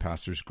 who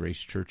pastors Grace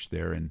Church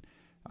there. And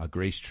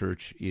Grace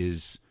Church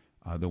is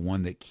the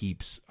one that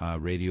keeps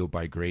Radio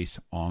by Grace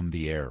on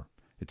the air.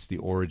 It's the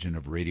origin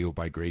of Radio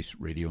by Grace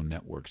radio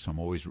network. So I'm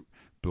always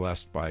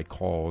blessed by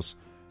calls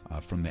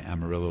from the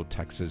Amarillo,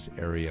 Texas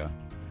area.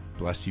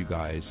 Bless you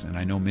guys. And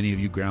I know many of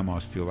you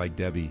grandmas feel like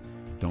Debbie.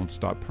 Don't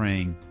stop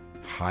praying.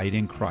 Hide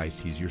in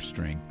Christ. He's your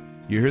strength.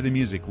 You hear the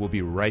music. We'll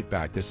be right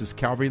back. This is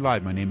Calvary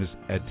Live. My name is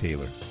Ed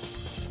Taylor.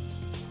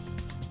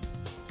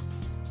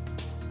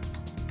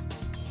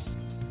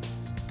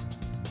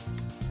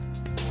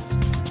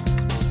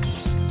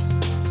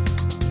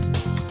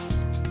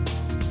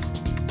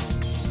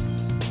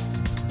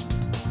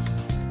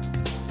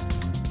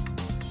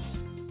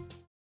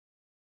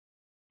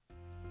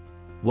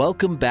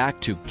 Welcome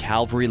back to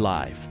Calvary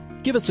Live.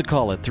 Give us a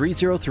call at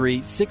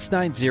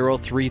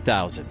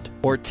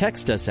 303-690-3000 or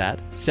text us at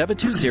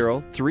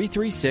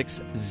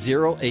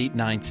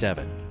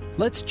 720-336-0897.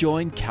 Let's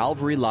join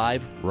Calvary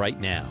Live right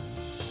now.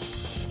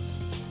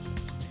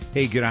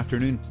 Hey, good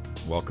afternoon.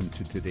 Welcome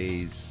to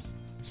today's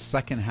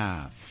second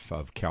half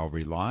of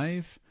Calvary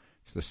Live.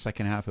 It's the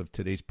second half of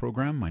today's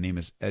program. My name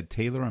is Ed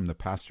Taylor. I'm the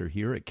pastor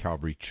here at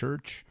Calvary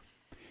Church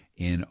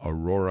in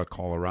Aurora,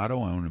 Colorado.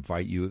 I want to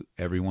invite you,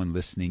 everyone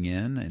listening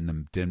in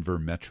the Denver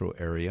metro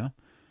area,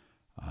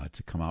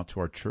 to come out to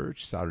our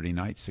church Saturday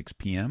night, 6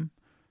 p.m.,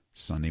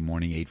 Sunday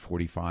morning,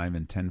 8:45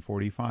 and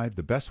 10:45.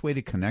 The best way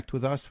to connect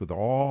with us with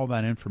all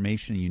that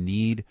information you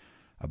need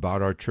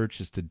about our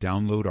church is to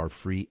download our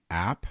free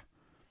app.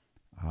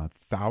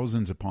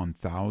 Thousands upon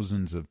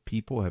thousands of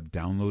people have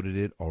downloaded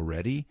it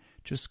already.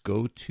 Just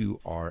go to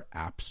our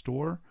app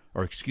store,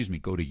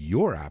 go to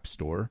your app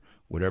store,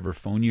 whatever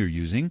phone you're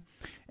using,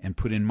 and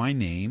put in my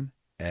name,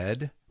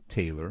 Ed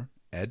Taylor.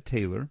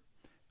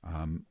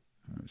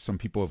 Some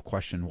people have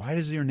questioned, why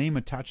is your name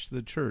attached to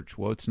the church?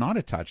 Well, it's not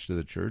attached to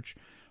the church.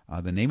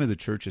 The name of the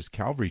church is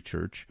Calvary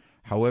Church.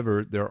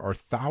 However, there are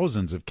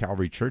thousands of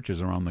Calvary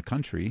churches around the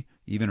country,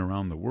 even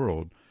around the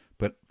world.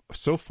 But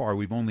so far,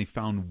 we've only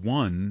found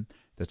one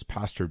that's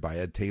pastored by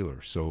Ed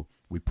Taylor. So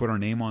we put our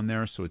name on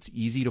there, so it's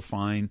easy to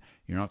find.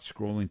 You're not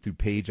scrolling through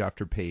page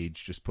after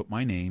page. Just put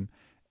my name,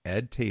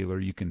 Ed Taylor.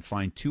 You can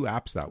find 2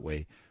 apps that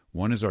way.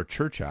 One is our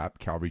church app,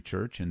 Calvary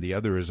Church, and the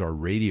other is our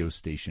radio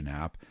station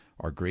app,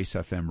 our Grace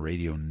FM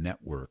radio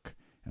network.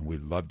 And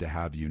we'd love to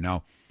have you.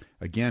 Now,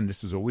 again,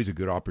 this is always a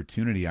good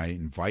opportunity. I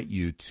invite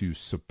you to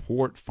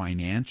support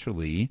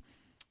financially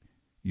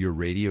your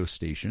radio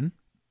station,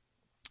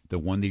 the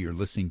one that you're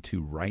listening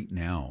to right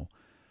now,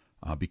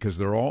 because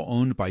they're all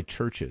owned by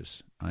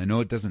churches. I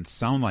know it doesn't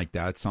sound like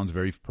that. It sounds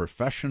very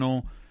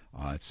professional.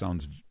 It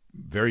sounds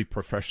very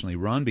professionally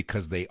run,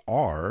 because they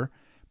are,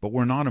 but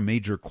we're not a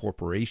major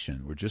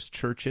corporation. We're just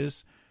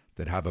churches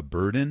that have a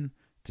burden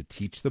to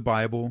teach the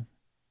Bible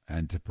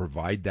and to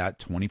provide that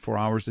 24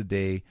 hours a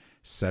day,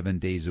 7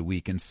 days a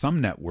week. And some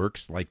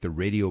networks, like the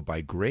Radio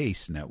by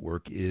Grace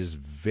network, is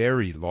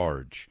very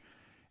large.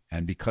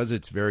 And because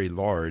it's very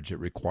large, it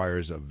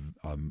requires a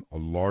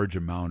large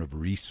amount of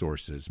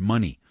resources,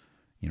 money.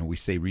 We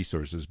say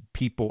resources,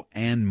 people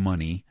and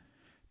money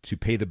to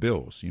pay the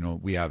bills.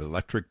 We have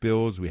electric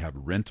bills, we have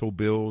rental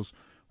bills,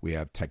 we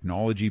have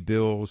technology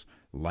bills,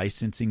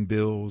 licensing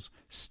bills,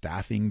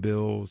 staffing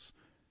bills,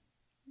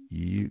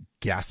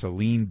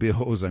 gasoline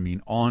bills.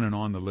 On and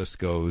on the list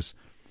goes.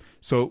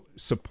 So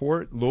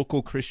support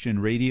local Christian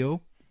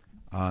radio.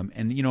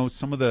 And,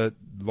 some of the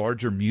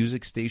larger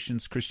music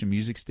stations, Christian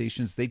music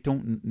stations, they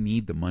don't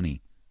need the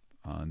money.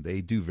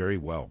 They do very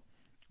well.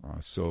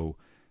 So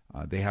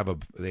they have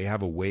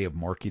a way of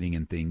marketing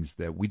and things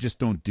that we just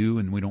don't do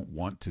and we don't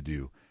want to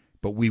do.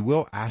 But we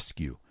will ask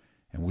you,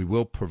 and we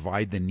will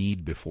provide the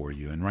need before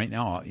you. And right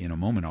now, in a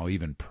moment, I'll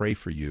even pray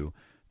for you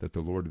that the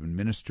Lord would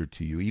minister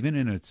to you, even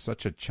in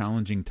such a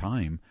challenging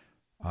time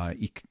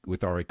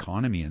with our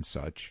economy and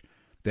such,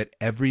 that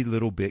every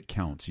little bit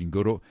counts. You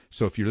can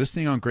so if you're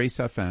listening on Grace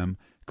FM,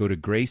 go to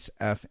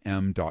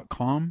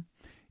gracefm.com.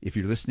 If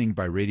you're listening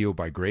by Radio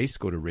by Grace,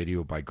 go to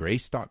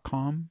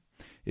radiobygrace.com.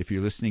 If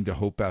you're listening to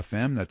Hope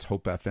FM, that's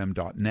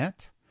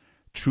hopefm.net.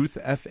 Truth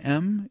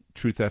FM,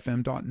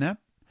 truthfm.net.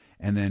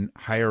 And then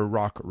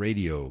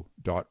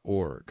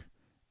higherrockradio.org.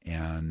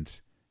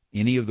 And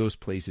any of those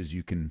places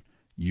you can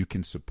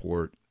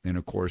support. And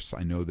of course,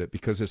 I know that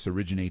because this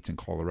originates in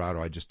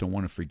Colorado, I just don't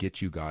want to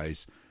forget you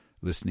guys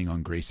listening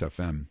on Grace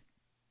FM.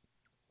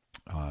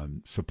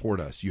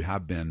 Support us. You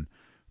have been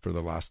for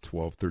the last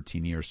 12,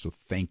 13 years. So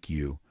thank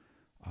you.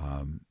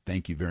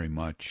 Thank you very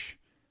much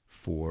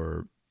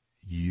for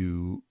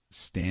you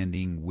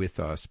standing with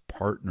us,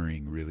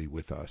 partnering really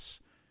with us.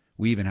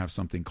 We even have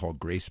something called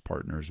Grace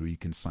Partners where you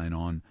can sign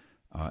on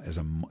it's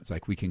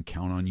like we can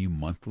count on you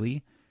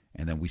monthly,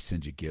 and then we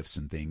send you gifts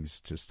and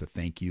things just to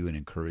thank you and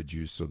encourage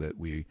you so that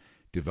we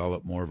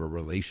develop more of a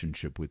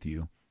relationship with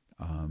you.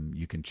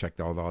 You can check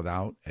all that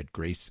out at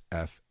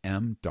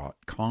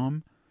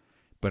gracefm.com.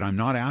 But I'm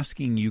not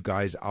asking you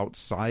guys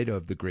outside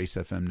of the Grace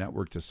FM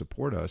network to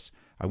support us.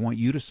 I want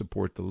you to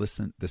support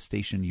the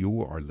station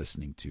you are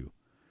listening to.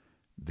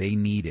 They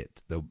need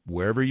it.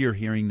 Wherever you're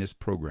hearing this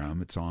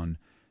program, it's on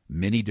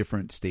many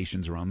different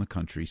stations around the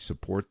country.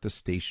 Support the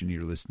station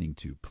you're listening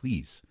to,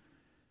 please.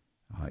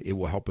 It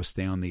will help us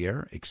stay on the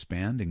air,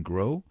 expand and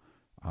grow,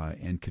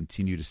 and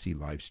continue to see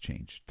lives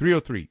change.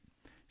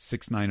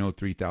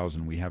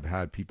 303-690-3000. We have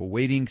had people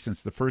waiting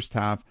since the first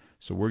half,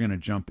 so we're going to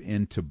jump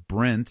into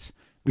Brent,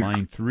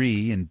 line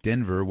 3 in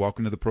Denver.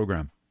 Welcome to the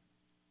program.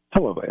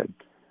 Hello, Ed.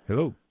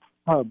 Hello.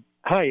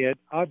 Hi, Ed.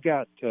 I've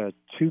got 2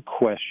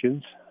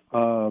 questions.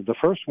 The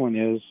first one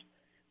is,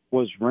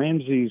 was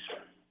Ramses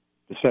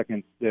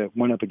II that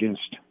went up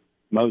against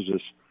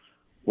Moses,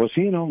 was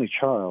he an only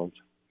child?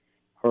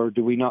 Or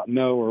do we not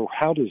know, or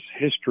how does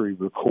history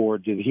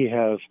record? Did he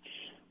have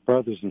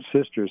brothers and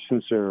sisters,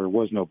 since there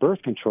was no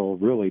birth control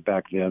really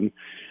back then?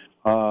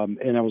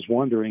 And I was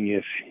wondering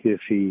if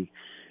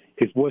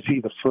was he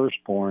the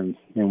firstborn,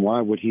 and why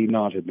would he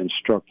not have been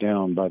struck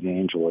down by the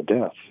angel of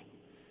death?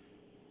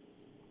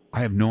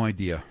 I have no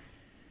idea.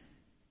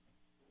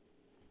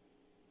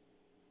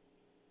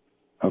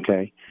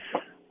 Okay.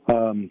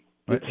 The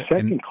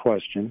second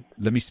question.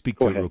 Let me speak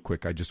to it real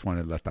quick. I just want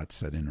to let that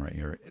set in right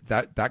here.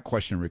 That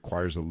question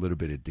requires a little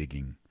bit of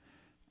digging.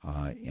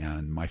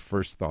 And my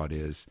first thought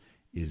is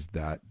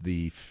that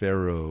the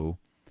Pharaoh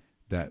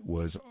that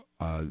was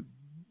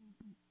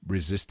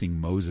resisting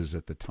Moses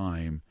at the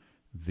time,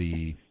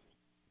 the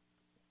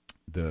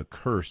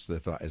curse,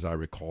 as I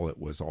recall it,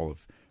 was all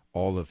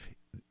of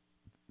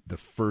the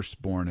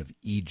firstborn of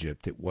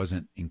Egypt. It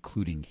wasn't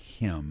including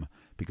him,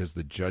 because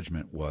the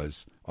judgment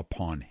was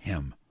upon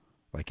him,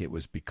 like it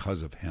was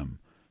because of him.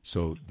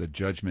 So the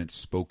judgment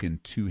spoken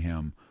to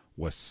him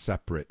was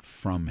separate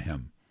from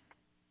him.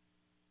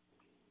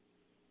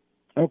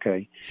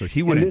 Okay. So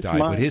he wouldn't die,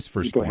 but his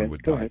firstborn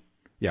would die.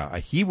 Yeah,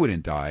 he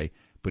wouldn't die,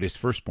 but his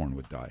firstborn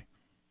would die.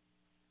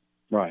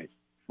 Right.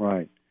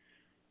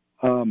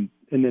 And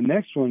the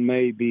next one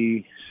may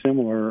be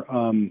similar.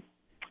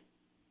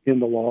 In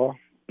the law,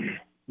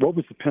 what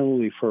was the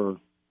penalty for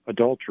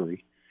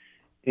adultery?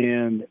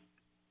 And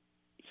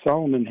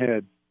Solomon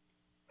had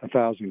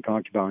 1,000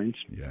 concubines,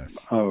 yes,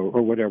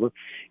 or whatever.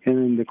 And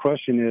then the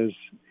question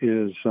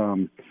is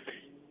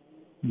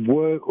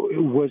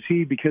was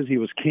he, because he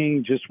was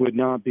king, just would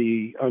not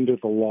be under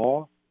the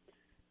law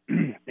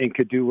and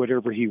could do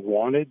whatever he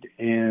wanted?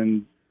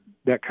 And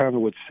that kind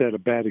of would set a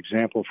bad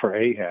example for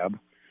Ahab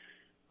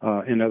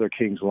and other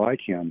kings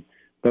like him.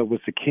 But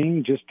was the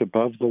king just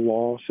above the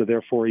law, so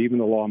therefore even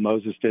the law of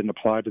Moses didn't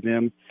apply to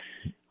them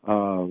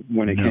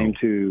when it came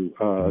to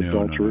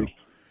adultery?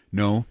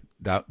 No,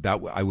 that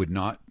I would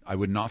not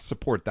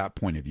support that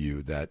point of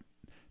view, that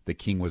the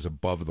king was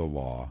above the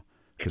law,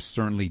 because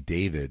certainly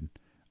David,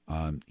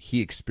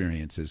 he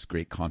experiences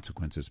great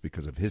consequences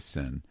because of his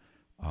sin,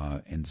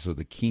 and so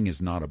the king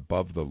is not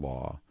above the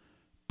law.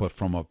 But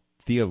from a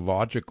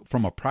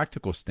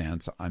practical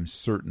stance, I'm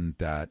certain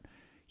that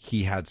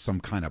he had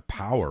some kind of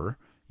power,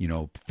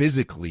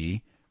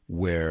 physically,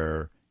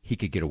 where he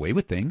could get away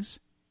with things.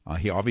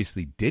 He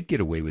obviously did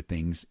get away with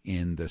things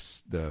in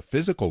the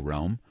physical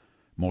realm,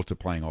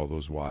 multiplying all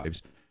those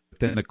wives.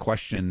 Then the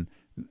question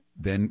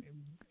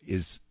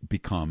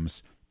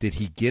becomes, did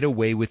he get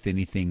away with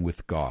anything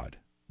with God?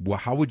 Well,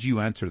 how would you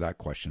answer that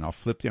question? I'll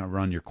flip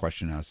around your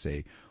question and I'll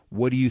say,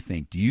 what do you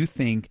think? Do you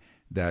think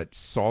that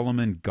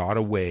Solomon got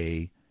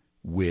away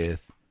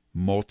with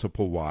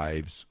multiple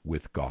wives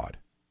with God?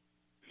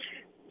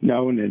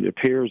 No, and it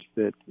appears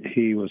that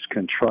he was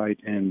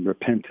contrite and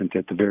repentant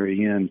at the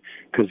very end,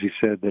 because he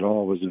said that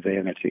all was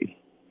vanity.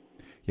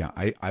 Yeah,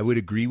 I would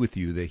agree with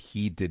you that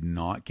he did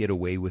not get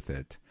away with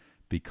it,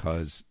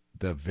 because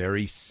the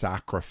very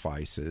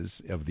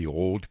sacrifices of the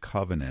old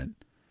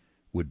covenant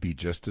would be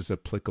just as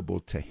applicable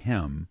to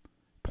him,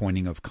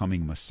 pointing of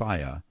coming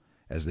Messiah,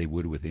 as they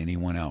would with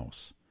anyone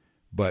else.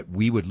 But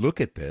we would look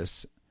at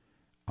this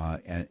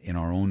in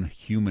our own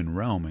human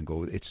realm and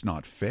go, it's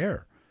not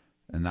fair.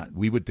 And that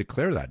we would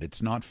declare that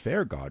it's not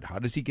fair, God. How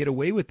does he get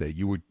away with it?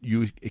 You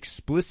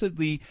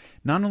explicitly,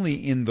 not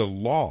only in the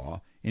law,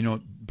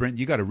 Brent,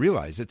 you got to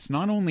realize it's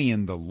not only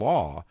in the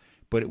law,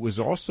 but it was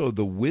also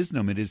the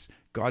wisdom. It is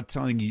God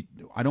telling you,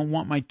 I don't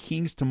want my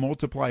kings to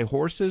multiply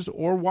horses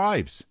or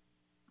wives.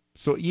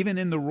 So even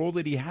in the role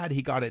that he had,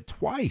 he got it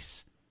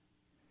twice.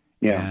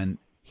 Yeah. And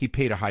he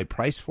paid a high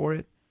price for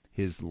it.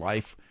 His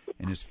life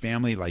and his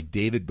family, like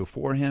David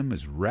before him,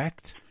 is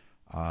wrecked.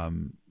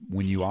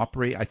 When you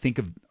operate,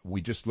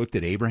 we just looked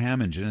at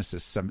Abraham in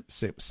Genesis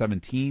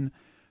 17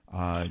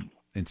 and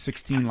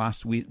 16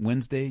 last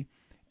Wednesday,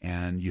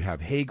 and you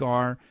have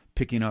Hagar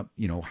picking up,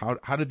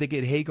 how did they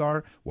get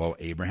Hagar? Well,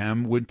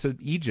 Abraham went to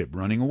Egypt,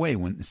 running away.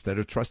 Instead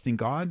of trusting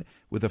God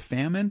with a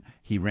famine,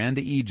 he ran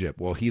to Egypt.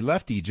 Well, he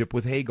left Egypt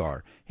with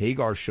Hagar.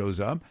 Hagar shows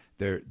up.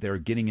 They're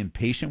getting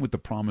impatient with the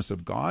promise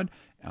of God.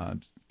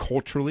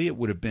 Culturally, it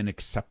would have been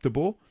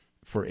acceptable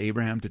for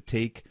Abraham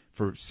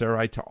for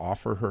Sarai to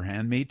offer her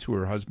handmaid to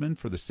her husband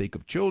for the sake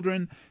of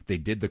children. They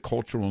did the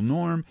cultural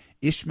norm.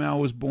 Ishmael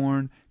was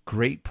born.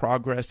 Great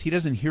progress. He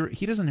doesn't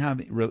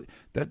have really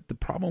that. The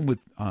problem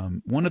with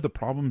one of the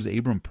problems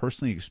Abram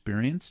personally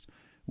experienced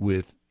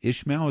with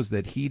Ishmael is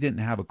that he didn't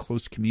have a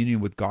close communion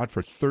with God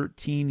for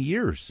 13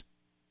 years.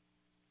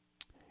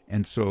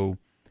 And so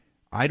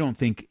I don't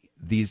think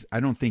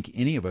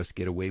any of us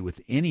get away with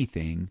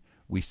anything.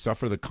 We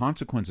suffer the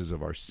consequences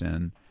of our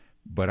sin.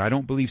 But I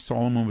don't believe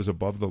Solomon was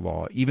above the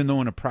law, even though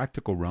in a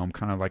practical realm,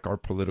 kind of like our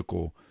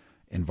political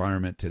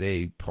environment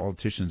today,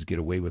 politicians get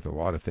away with a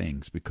lot of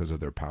things because of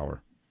their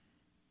power.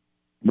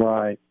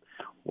 Right.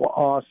 Well,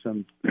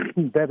 awesome.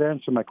 That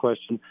answered my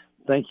question.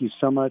 Thank you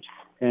so much.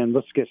 And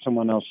let's get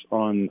someone else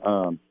on.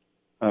 All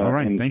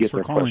right. Thanks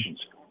for calling.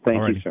 Questions.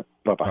 Thank you, sir.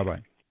 Bye-bye.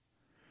 Bye-bye.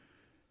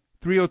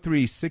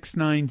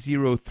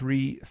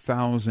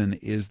 303-690-3000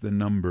 is the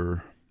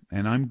number.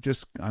 And I am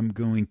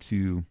going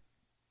to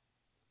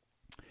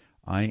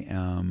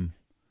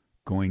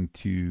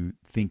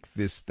think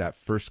that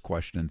first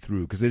question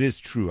through, because it is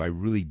true. I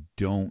really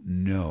don't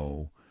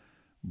know,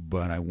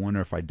 but I wonder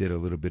if I did a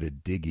little bit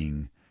of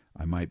digging,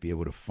 I might be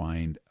able to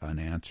find an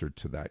answer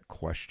to that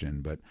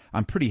question. But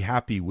I'm pretty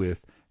happy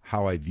with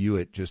how I view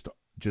it, just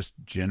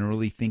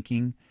generally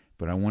thinking,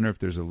 but I wonder if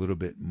there's a little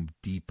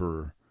bit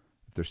deeper,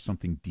 if there's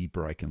something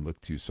deeper I can look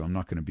to. So I'm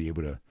not going to be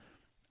able to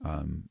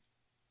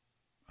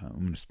I'm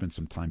going to spend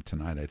some time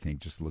tonight, I think,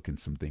 just looking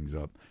some things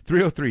up.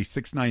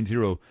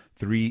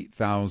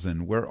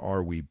 303-690-3000. Where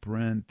are we,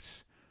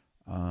 Brent?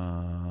 We're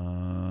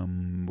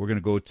going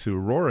to go to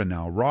Aurora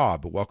now.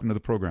 Rob, welcome to the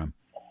program.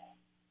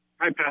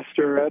 Hi,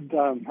 Pastor Ed.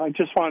 I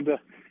just wanted to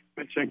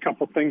mention a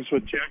couple things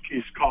with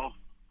Jackie's call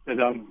that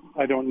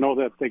I don't know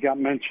that they got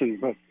mentioned,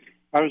 but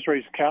I was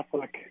raised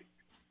Catholic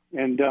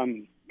and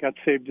got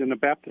saved in a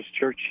Baptist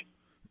church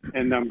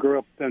and grew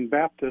up in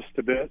Baptist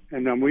a bit,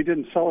 and we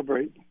didn't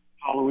celebrate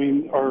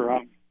Halloween or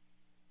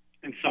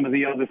and some of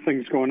the other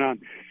things going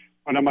on.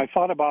 When I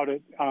thought about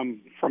it,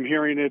 from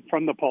hearing it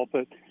from the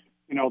pulpit,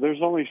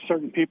 there's only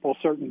certain people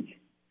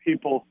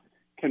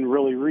can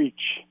really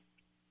reach.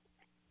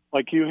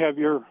 Like you have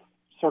your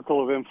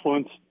circle of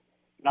influence,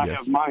 and I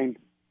have mine.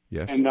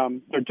 Yes.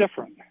 And they're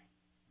different.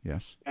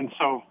 Yes. And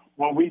so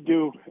what we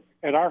do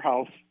at our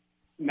house,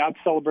 not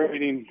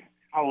celebrating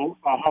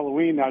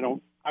Halloween, I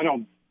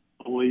don't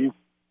believe,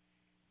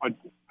 but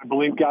I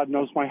believe God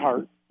knows my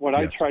heart. What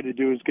I try to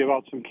do is give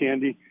out some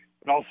candy,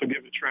 but also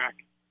give a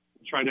tract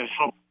and try to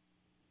help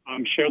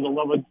share the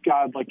love of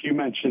God, like you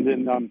mentioned,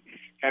 in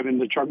having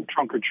the trunk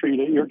or treat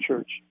at your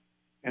church.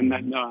 And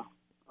then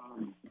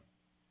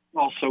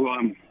also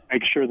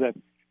make sure that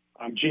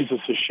Jesus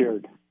is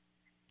shared.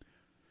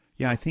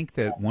 Yeah, I think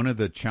that one of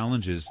the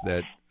challenges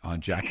that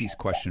Jackie's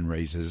question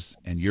raises,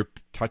 and you're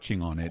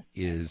touching on it,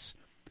 is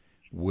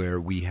where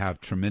we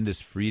have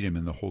tremendous freedom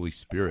in the Holy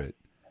Spirit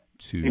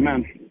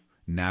to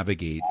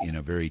navigate in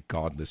a very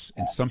godless.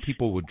 And some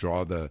people would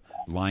draw the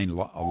line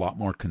a lot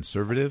more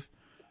conservative.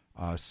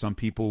 Some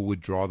people would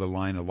draw the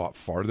line a lot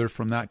farther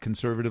from that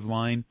conservative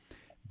line,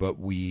 but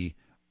we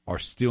are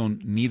still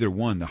neither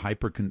one.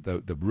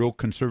 The real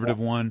conservative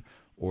one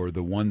or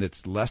the one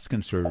that's less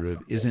conservative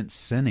isn't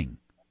sinning.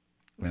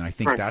 And I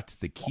think that's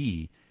the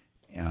key.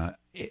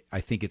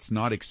 I think it's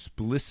not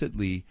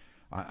explicitly.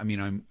 I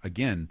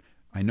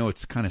know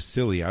it's kind of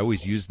silly. I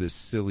always use this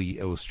silly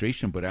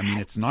illustration, but I mean,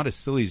 it's not as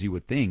silly as you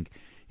would think.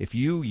 If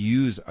you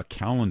use a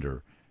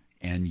calendar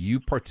and you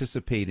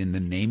participate in the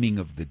naming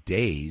of the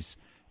days,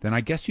 then I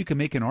guess you can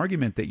make an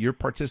argument that you're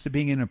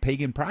participating in a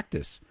pagan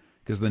practice,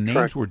 because the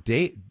names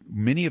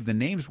many of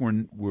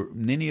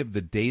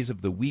the days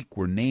of the week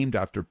were named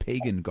after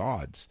pagan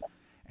gods.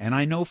 And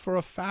I know for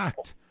a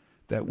fact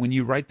that when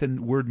you write the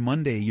word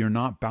Monday, you're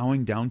not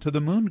bowing down to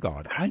the moon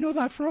god. I know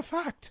that for a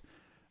fact.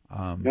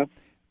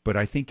 But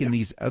I think in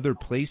these other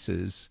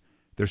places,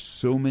 there's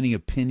so many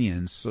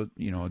opinions. So,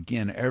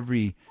 again,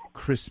 every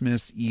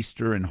Christmas,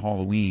 Easter, and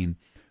Halloween,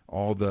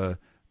 all the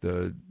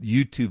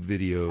YouTube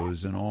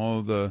videos and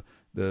all the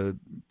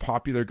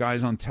popular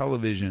guys on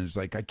television, it's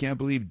like, I can't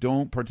believe,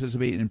 don't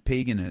participate in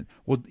pagan.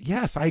 Well,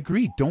 yes, I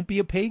agree. Don't be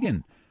a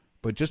pagan.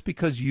 But just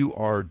because you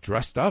are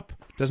dressed up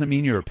doesn't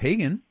mean you're a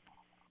pagan.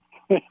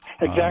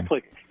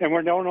 Exactly. And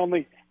we don't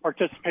only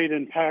participate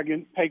in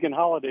pagan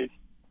holidays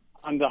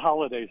on the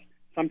holidays.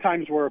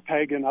 Sometimes we're a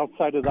pagan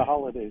outside of the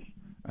holidays.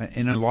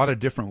 In a lot of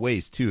different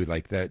ways, too.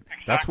 Like that.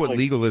 Exactly. That's what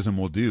legalism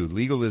will do.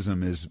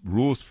 Legalism is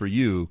rules for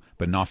you,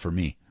 but not for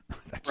me.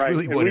 That's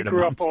really what it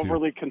amounts to. We grew up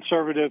overly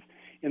conservative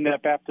in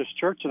that Baptist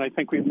church, and I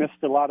think we've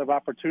missed a lot of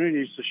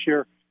opportunities to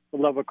share the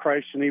love of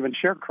Christ and even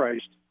share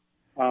Christ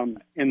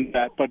in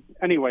that. But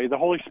anyway, the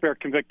Holy Spirit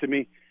convicted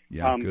me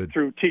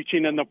through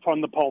teaching from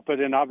the pulpit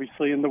and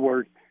obviously in the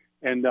Word.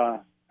 And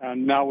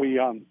now we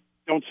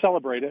don't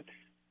celebrate it,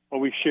 but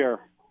we share.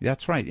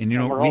 That's right. And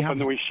we're open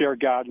that we share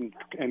God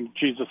and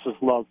Jesus'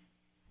 love.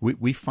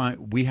 We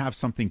have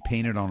something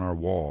painted on our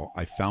wall.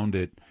 I found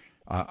it.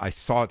 I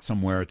saw it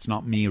somewhere. It's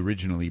not me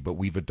originally, but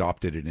we've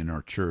adopted it in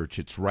our church.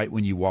 It's right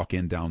when you walk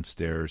in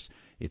downstairs.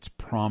 It's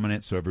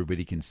prominent so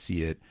everybody can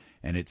see it.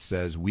 And it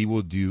says, "We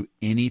will do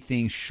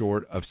anything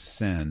short of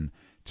sin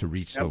to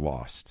reach the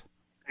lost."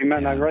 Amen.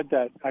 And I read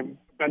that. I've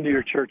been to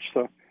your church,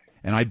 so.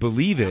 And I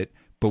believe it.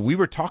 But we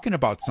were talking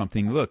about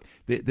something. Look,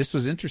 this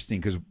was interesting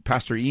because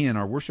Pastor Ian,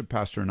 our worship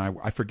pastor, and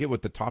I forget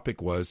what the topic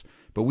was,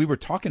 but we were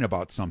talking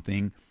about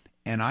something,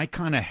 and I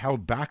kind of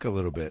held back a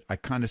little bit. I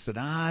kind of said,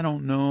 I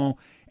don't know.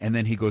 And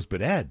then he goes,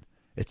 but Ed,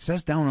 it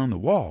says down on the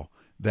wall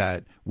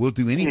that we'll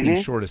do anything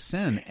short of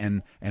sin.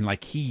 And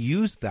like he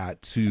used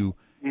that to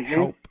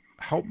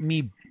help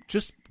me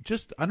just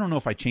I don't know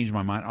if I changed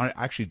my mind. I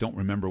actually don't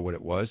remember what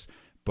it was,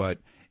 but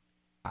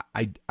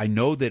I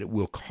know that it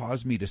will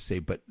cause me to say,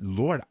 but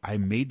Lord, I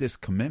made this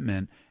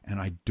commitment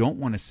and I don't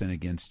want to sin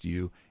against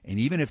you. And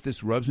even if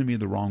this rubs me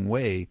the wrong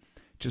way,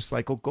 just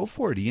like, go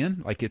for it,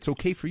 Ian. Like, it's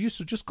okay for you,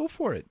 so just go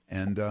for it.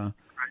 And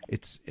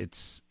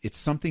it's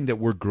something that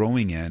we're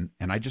growing in,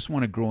 and I just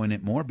want to grow in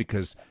it more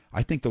because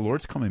I think the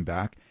Lord's coming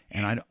back,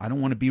 and I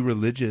don't want to be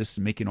religious,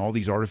 making all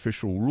these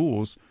artificial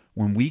rules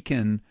when we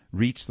can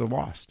reach the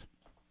lost.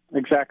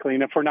 Exactly,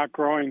 and if we're not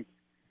growing,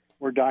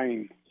 we're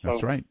dying. So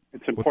that's right.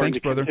 It's important to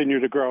continue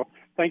to grow.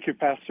 Thank you,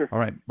 Pastor. All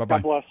right, bye-bye.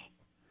 God bless.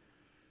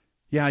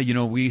 Yeah,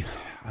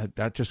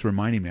 that just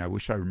reminded me. I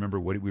wish I remember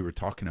what we were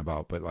talking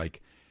about, but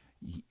like,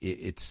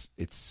 it's.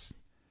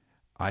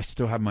 I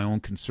still have my own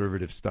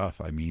conservative stuff.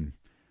 I mean,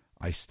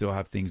 I still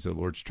have things the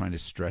Lord's trying to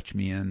stretch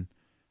me in,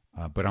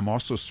 but I'm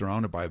also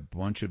surrounded by a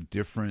bunch of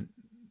different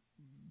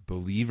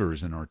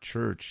believers in our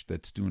church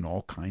that's doing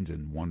all kinds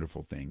of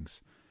wonderful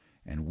things,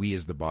 and we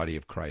as the body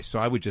of Christ. So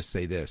I would just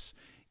say this: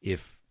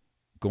 if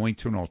going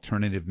to an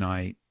alternative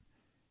night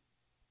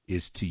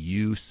is to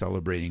you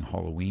celebrating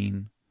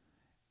Halloween,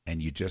 and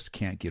you just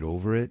can't get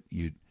over it,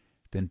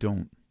 then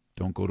don't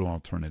go to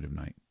alternative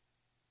night,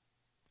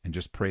 and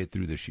just pray it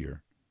through this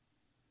year.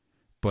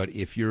 But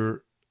if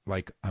you're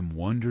like, I'm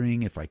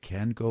wondering if I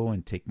can go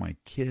and take my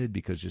kid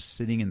because just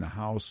sitting in the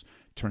house,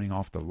 turning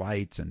off the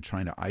lights and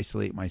trying to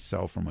isolate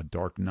myself from a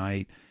dark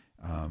night,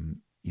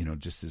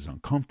 just is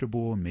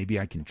uncomfortable, and maybe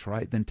I can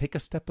try it, then take a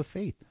step of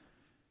faith.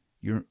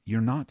 You're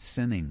not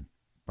sinning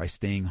by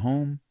staying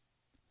home.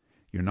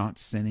 You're not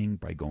sinning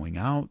by going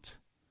out.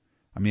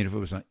 I mean, if it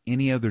was on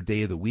any other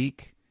day of the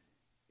week,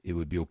 it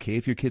would be okay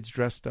if your kid's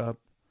dressed up.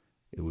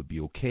 it would be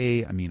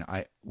okay. I mean,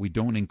 we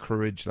don't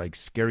encourage like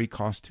scary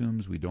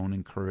costumes. We don't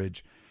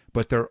encourage,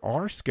 but there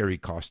are scary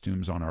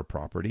costumes on our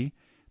property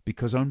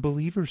because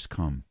unbelievers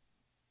come.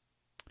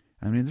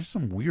 I mean, there's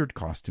some weird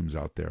costumes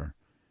out there,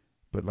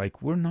 but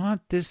like we're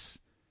not this.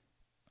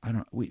 I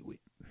don't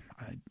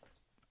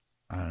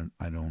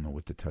know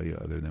what to tell you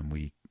other than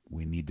we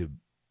need to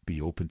be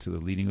open to the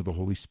leading of the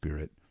Holy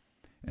Spirit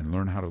and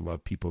learn how to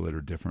love people that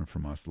are different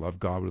from us. Love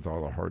God with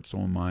all our heart,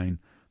 soul, and mind.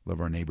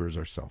 Love our neighbor as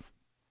ourselves.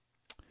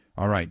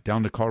 All right,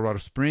 down to Colorado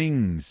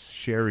Springs.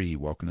 Sherry,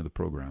 welcome to the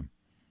program.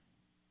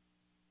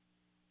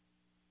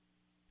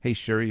 Hey,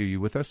 Sherry, are you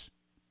with us?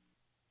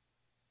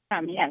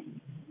 Yes.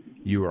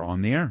 You are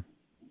on the air.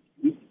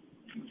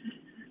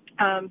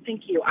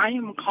 Thank you. I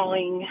am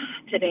calling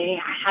today.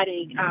 I had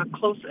a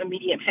close,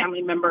 immediate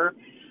family member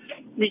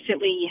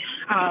recently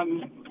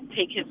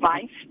take his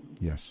life.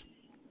 Yes.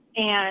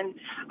 And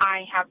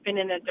I have been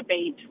in a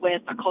debate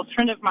with a close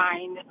friend of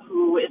mine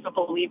who is a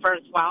believer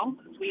as well,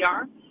 as we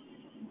are,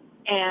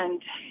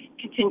 and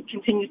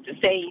continues to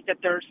say that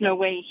there's no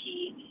way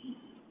he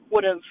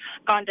would have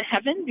gone to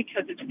heaven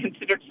because it's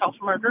considered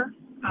self-murder,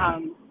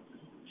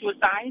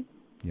 suicide.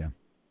 Yeah.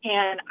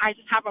 And I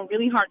just have a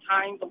really hard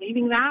time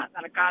believing that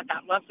a God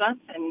that loves us,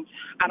 and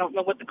I don't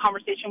know what the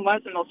conversation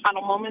was in those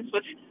final moments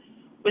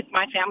with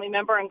my family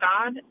member and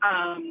God,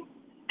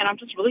 and I'm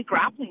just really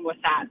grappling with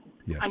that,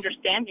 yes.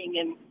 Understanding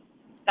and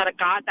that a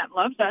God that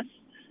loves us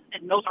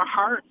and knows our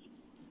hearts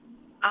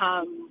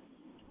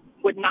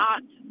would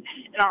not,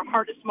 in our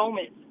hardest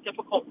moments,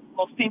 difficult,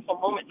 most painful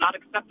moments, not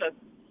accept us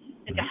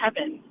into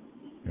heaven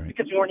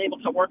because we weren't able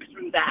to work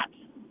through that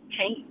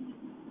pain.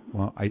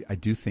 Well, I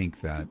do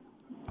think that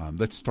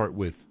let's start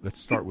with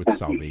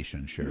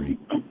salvation, Sherry.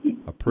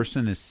 A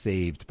person is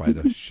saved by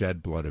the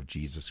shed blood of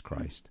Jesus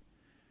Christ.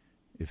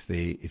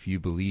 If you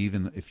believe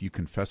if you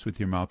confess with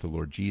your mouth the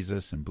Lord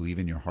Jesus and believe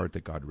in your heart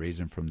that God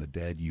raised him from the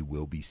dead, you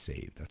will be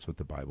saved. That's what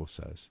the Bible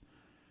says.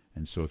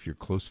 And so if your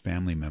close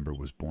family member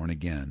was born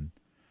again,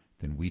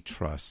 then we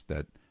trust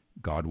that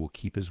God will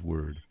keep his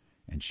word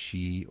and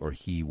she or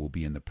he will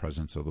be in the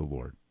presence of the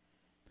Lord.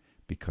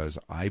 Because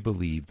I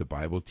believe the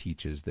Bible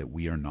teaches that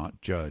we are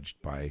not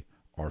judged by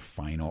our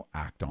final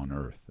act on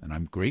earth. And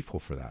I'm grateful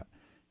for that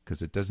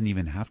because it doesn't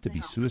even have to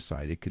be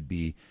suicide. It could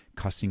be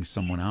cussing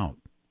someone out,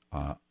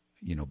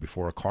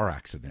 before a car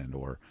accident,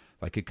 or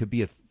like it could be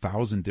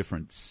 1,000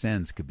 different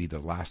sins could be the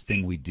last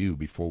thing we do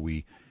before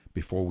we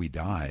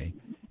die.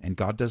 And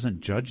God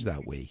doesn't judge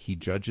that way. He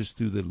judges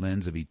through the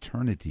lens of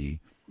eternity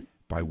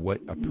by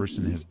what a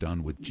person has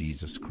done with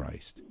Jesus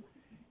Christ.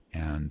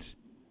 And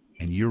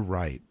you're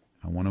right.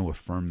 I want to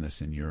affirm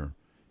this in your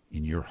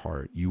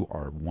heart. You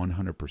are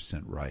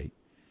 100% right.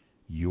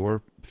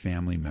 Your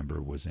family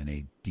member was in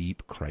a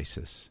deep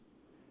crisis,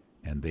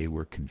 and they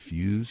were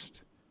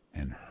confused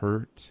and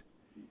hurt.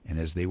 And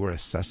as they were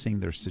assessing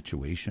their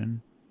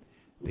situation,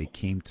 they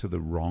came to the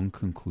wrong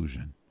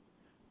conclusion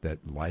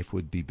that life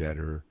would be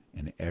better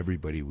and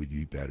everybody would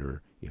be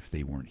better if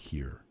they weren't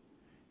here.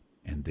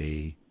 And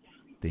they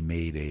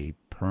made a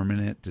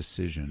permanent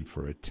decision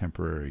for a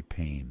temporary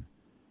pain.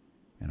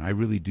 And I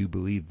really do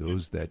believe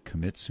those that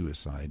commit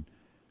suicide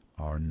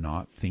are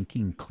not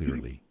thinking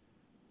clearly.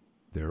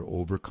 They're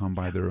overcome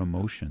by their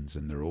emotions,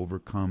 and they're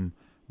overcome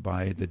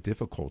by the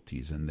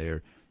difficulties, and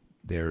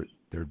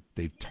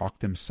they've talked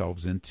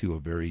themselves into a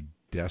very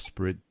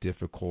desperate,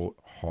 difficult,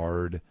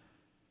 hard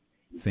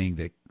thing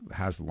that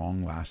has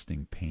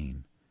long-lasting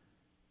pain.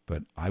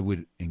 But I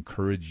would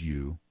encourage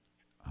you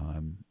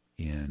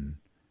in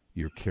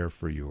your care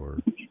for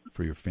your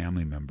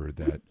family member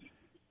that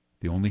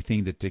the only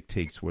thing that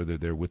dictates whether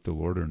they're with the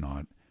Lord or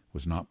not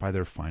was not by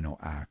their final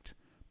act,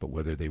 but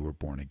whether they were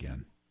born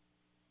again.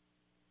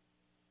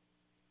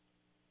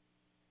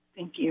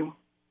 Thank you.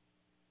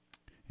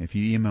 If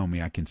you email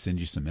me, I can send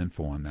you some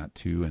info on that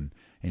too, and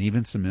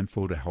even some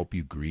info to help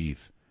you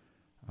grieve,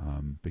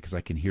 because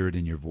I can hear it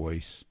in your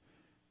voice.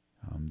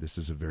 This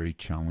is a very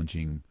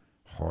challenging,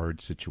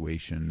 hard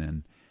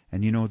situation,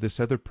 and this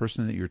other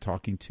person that you're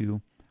talking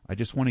to, I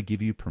just want to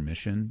give you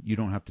permission. You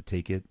don't have to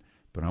take it,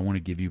 but I want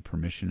to give you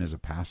permission as a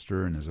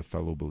pastor and as a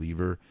fellow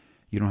believer.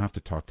 You don't have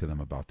to talk to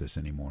them about this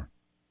anymore.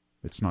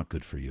 It's not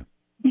good for you.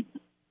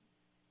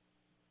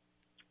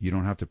 You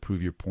don't have to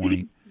prove your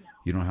point.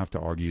 You don't have to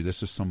argue.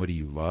 This is somebody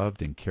you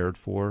loved and cared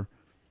for,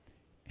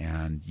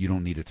 and you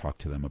don't need to talk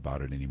to them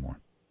about it anymore.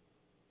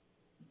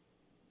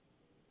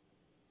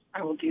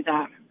 I will do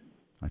that.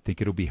 I think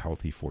it'll be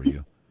healthy for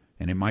you.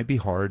 And it might be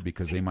hard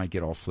because they might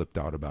get all flipped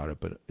out about it,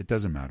 but it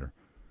doesn't matter.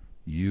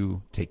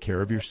 You take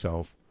care of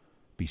yourself,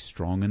 be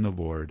strong in the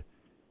Lord,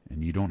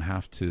 and you don't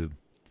have to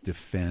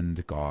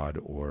defend God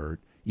or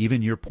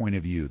even your point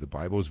of view. The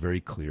Bible is very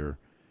clear,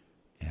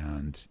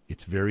 and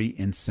it's very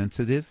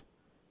insensitive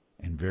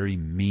and very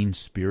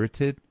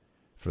mean-spirited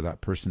for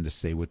that person to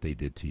say what they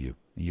did to you.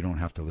 And you don't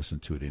have to listen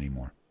to it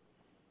anymore.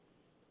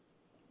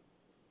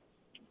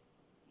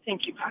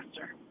 Thank you,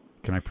 Pastor.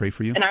 Can I pray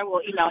for you? And I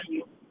will email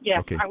you. Yes,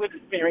 okay. I would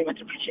very much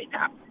appreciate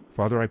that.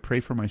 Father, I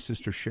pray for my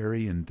sister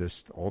Sherry and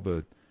just all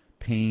the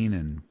pain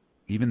and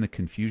even the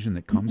confusion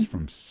that comes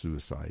from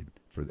suicide,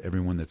 for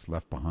everyone that's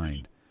left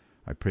behind.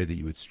 I pray that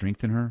you would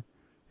strengthen her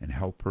and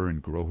help her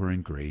and grow her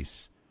in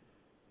grace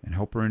and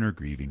help her in her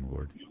grieving,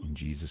 Lord. In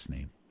Jesus'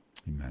 name,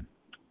 amen.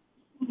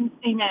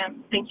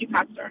 Amen. Thank you,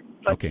 Pastor.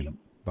 Bless okay, you.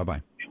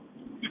 Bye-bye.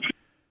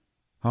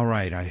 All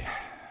right, I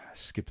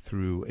skipped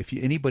through. If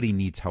anybody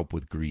needs help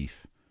with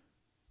grief,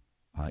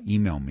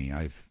 email me.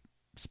 I've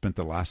spent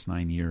the last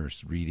 9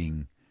 years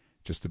reading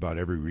just about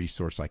every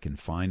resource I can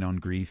find on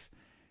grief,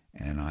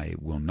 and I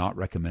will not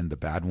recommend the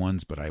bad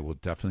ones, but I will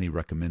definitely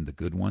recommend the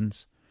good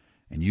ones.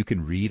 And you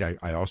can read.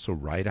 I also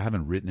write. I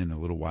haven't written in a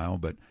little while,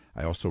 but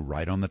I also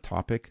write on the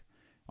topic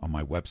on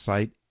my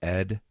website,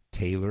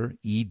 edtaylor,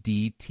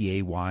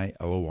 edtaylor.org,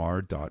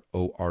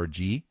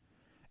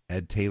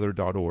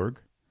 edtaylor.org.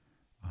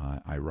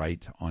 I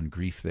write on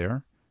grief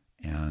there,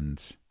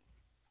 and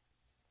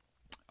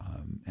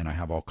I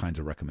have all kinds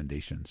of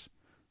recommendations.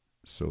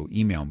 So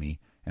email me,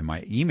 and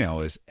my email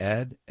is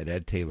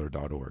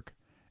ed@edtaylor.org,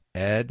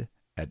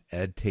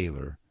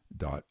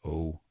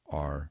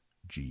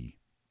 ed@edtaylor.org.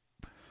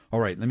 All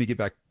right, let me get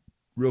back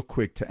real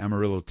quick to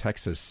Amarillo,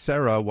 Texas.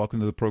 Sarah, welcome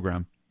to the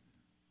program.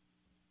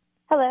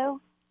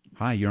 Hello.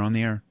 Hi, you're on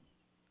the air.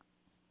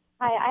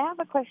 Hi, I have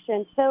a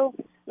question. So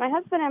my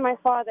husband and my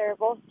father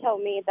both tell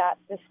me that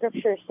the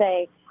scriptures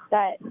say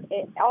that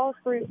all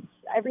fruits,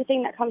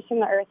 everything that comes from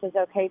the earth is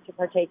okay to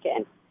partake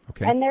in.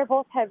 Okay. And they're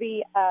both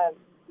heavy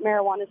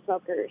marijuana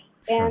smokers.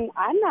 Sure. And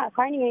I'm not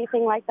finding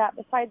anything like that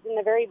besides in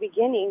the very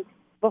beginning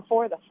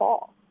before the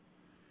fall.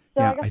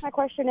 So Yeah, I guess my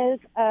question is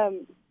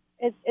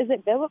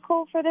it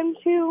biblical for them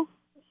to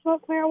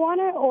smoke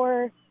marijuana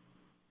or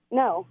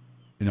no?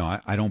 No,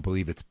 I don't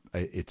believe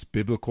it's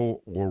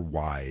biblical or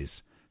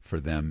wise for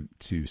them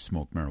to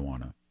smoke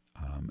marijuana.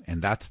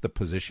 And that's the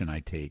position I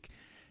take.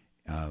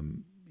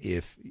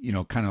 If,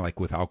 kind of like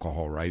with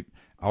alcohol, right?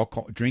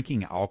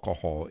 Drinking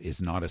alcohol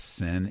is not a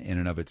sin in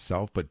and of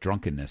itself, but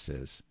drunkenness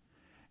is.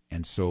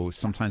 And so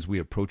sometimes we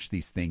approach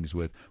these things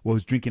with, well,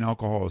 is drinking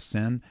alcohol a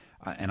sin?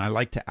 And I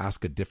like to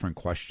ask a different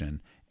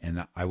question.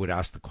 And I would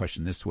ask the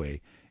question this way.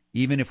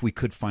 Even if we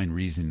could find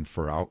reason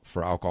for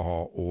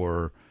alcohol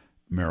or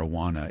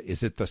marijuana,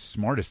 is it the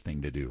smartest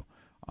thing to do?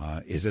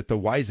 Is it the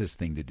wisest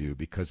thing to do?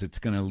 Because it's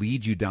going to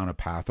lead you down a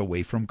path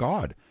away from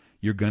God.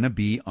 You're going to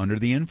be under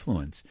the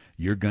influence.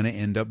 You're going to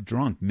end up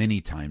drunk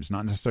many times,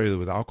 not necessarily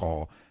with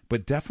alcohol,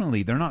 but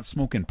definitely they're not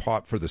smoking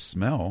pot for the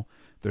smell.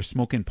 They're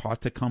smoking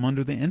pot to come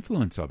under the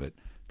influence of it.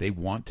 They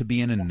want to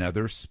be in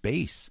another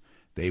space.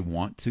 They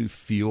want to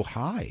feel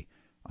high.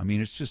 I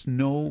mean, it's just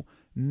no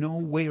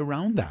way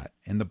around that.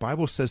 And the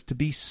Bible says to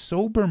be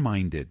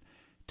sober-minded,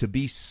 to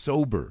be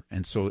sober.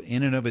 And so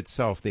in and of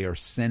itself, they are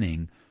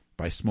sinning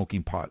by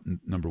smoking pot,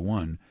 number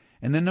one.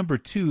 And then number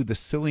two, the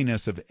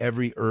silliness of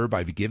every herb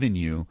I've given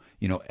you,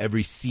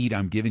 every seed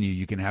I'm giving you,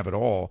 you can have it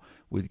all,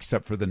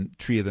 except for the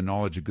tree of the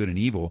knowledge of good and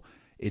evil.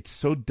 It's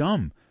so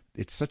dumb.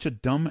 It's such a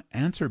dumb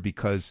answer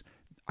because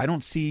I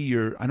don't see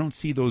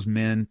those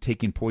men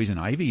taking poison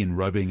ivy and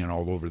rubbing it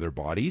all over their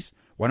bodies.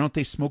 Why don't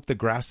they smoke the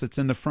grass that's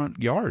in the front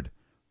yard?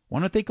 Why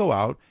don't they go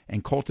out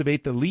and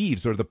cultivate the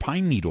leaves or the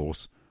pine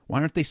needles?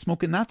 Why aren't they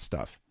smoking that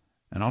stuff?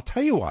 And I'll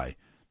tell you why.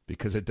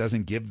 Because it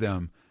doesn't give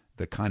them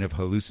the kind of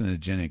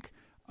hallucinogenic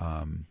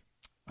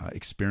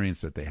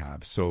experience that they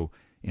have. So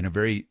in a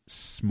very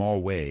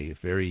small way,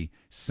 very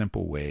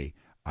simple way,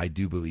 I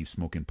do believe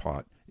smoking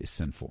pot is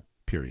sinful,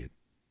 period.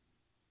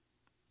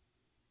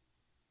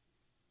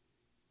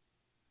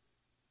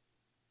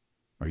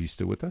 Are you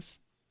still with us?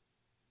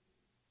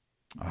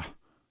 I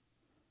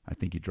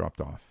think you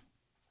dropped off.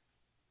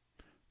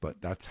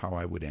 But that's how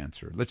I would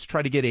answer. Let's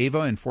try to get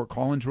Ava in Fort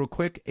Collins real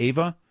quick.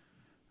 Ava,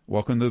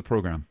 welcome to the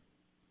program.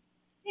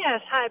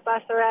 Yes. Hi,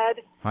 Pastor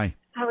Ed. Hi.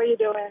 How are you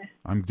doing?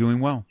 I'm doing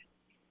well.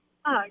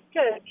 Oh,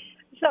 good.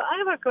 So I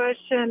have a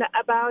question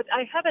about,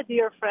 I have a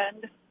dear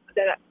friend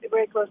that is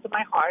very close to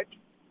my heart,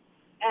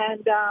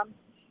 and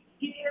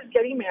he is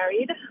getting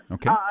married.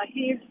 Okay.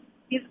 He's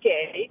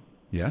gay.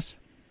 Yes.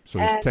 So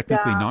he's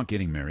technically not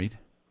getting married.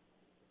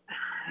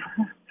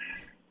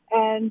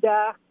 And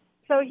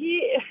so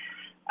he's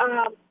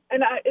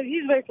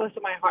very close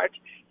to my heart.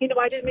 He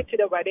invited me to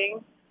the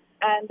wedding,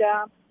 and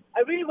I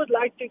really would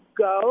like to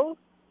go,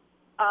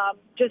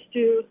 just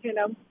to,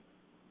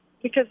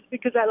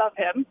 because I love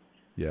him.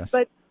 Yes.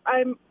 But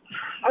I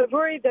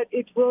worry that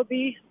it will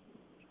be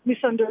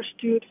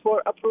misunderstood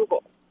for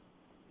approval.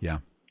 Yeah.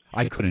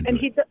 I couldn't do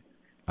it.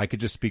 I could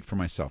just speak for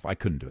myself. I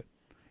couldn't do it.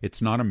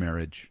 It's not a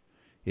marriage.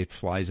 It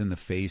flies in the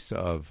face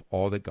of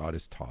all that God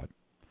has taught.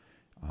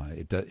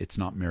 It's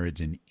not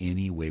marriage in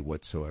any way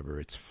whatsoever.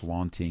 It's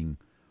flaunting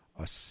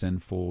a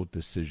sinful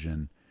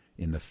decision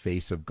in the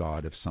face of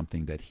God of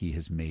something that he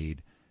has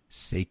made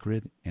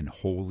sacred and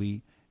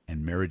holy,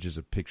 and marriage is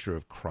a picture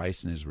of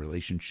Christ and his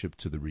relationship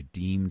to the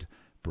redeemed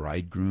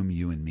bridegroom,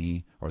 you and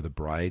me, or the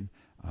bride,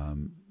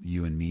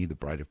 you and me, the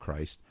bride of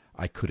Christ.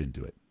 I couldn't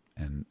do it,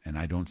 and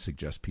I don't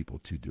suggest people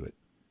to do it.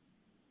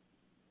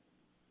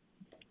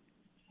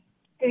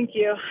 Thank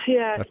you.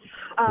 Yes.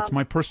 It's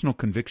my personal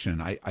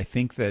conviction. I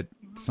think that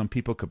some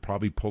people could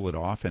probably pull it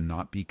off and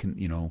not be,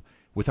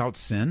 without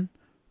sin,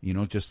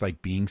 just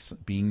like being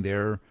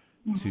there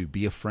to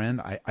be a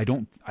friend.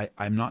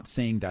 I'm not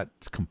saying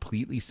that's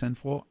completely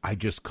sinful. I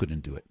just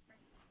couldn't do it.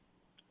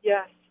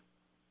 Yes.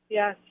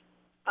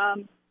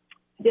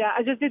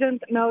 I just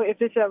didn't know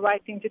if it's the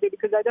right thing to do,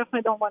 because I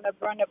definitely don't want to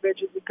burn the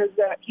bridges, because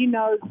he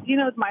knows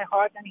my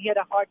heart, and he had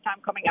a hard time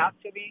coming out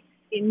to me.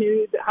 He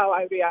knew how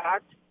I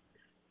react.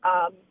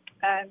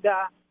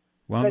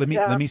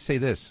 Let me say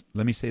this.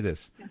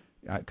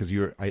 Because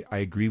I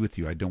agree with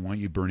you. I don't want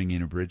you burning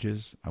any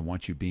bridges. I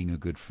want you being a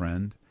good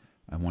friend.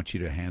 I want you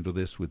to handle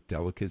this with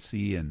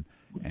delicacy and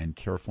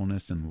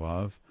carefulness and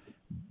love.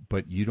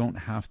 But you don't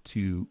have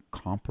to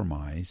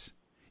compromise.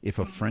 If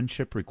a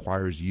friendship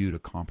requires you to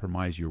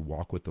compromise your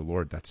walk with the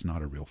Lord, that's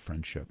not a real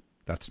friendship.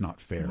 That's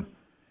not fair.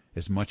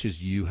 As much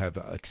as you have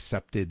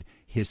accepted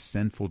his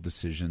sinful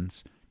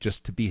decisions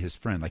just to be his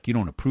friend, like you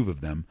don't approve of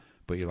them,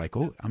 but you're like,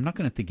 oh, I'm not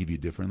going to think of you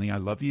differently. I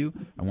love you.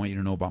 I want you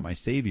to know about my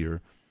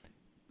Savior.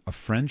 A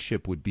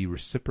friendship would be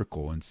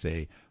reciprocal and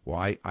say,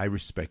 well, I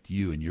respect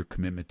you and your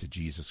commitment to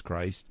Jesus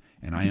Christ,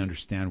 and I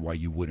understand why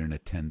you wouldn't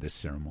attend this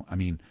ceremony. I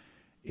mean,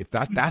 if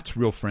that's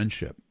real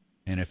friendship.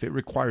 And if it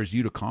requires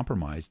you to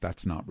compromise,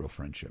 that's not real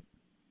friendship.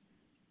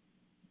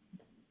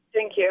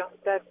 Thank you.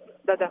 That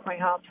definitely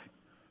helps.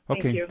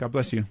 Okay. God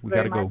bless you. We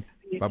got to go.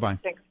 Bye-bye.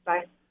 Thanks.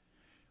 Bye.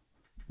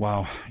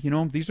 Wow.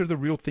 These are the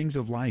real things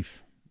of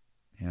life.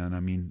 And I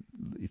mean,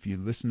 if you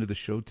listen to the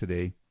show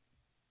today,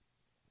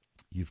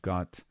 you've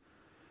got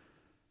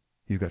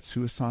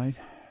suicide.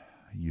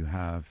 You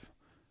have,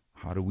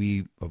 how do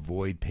we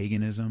avoid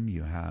paganism?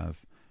 You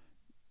have,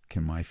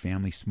 can my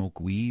family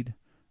smoke weed?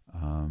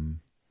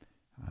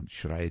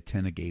 Should I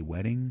attend a gay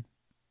wedding?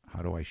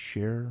 How do I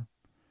share?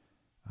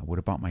 What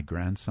about my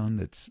grandson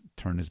that's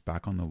turned his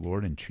back on the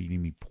Lord and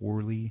treating me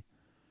poorly?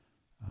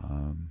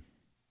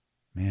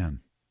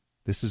 Man,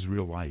 this is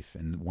real life.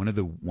 And one of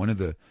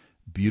the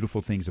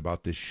beautiful things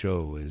about this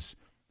show is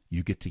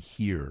you get to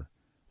hear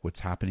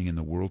what's happening in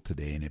the world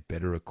today, and it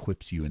better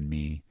equips you and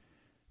me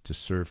to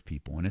serve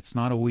people. And it's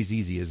not always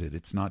easy, is it?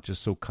 It's not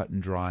just so cut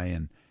and dry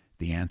and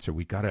the answer.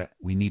 We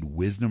need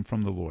wisdom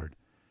from the Lord.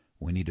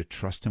 We need to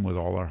trust him with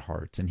all our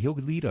hearts, and he'll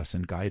lead us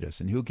and guide us,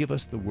 and he'll give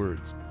us the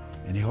words,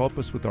 and he'll help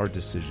us with our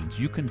decisions.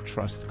 You can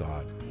trust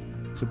God.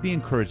 So be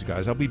encouraged,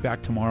 guys. I'll be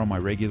back tomorrow, my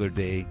regular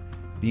day.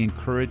 Be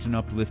encouraged and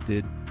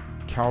uplifted.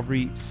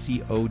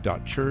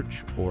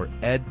 CalvaryCO.church or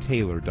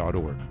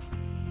edtaylor.org.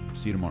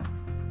 See you tomorrow.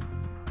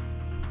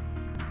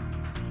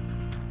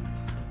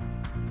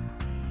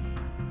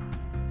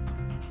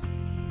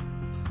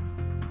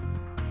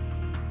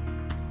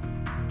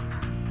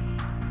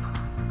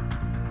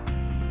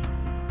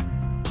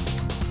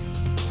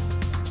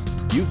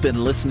 You've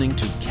been listening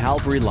to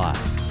Calvary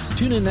Live.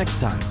 Tune in next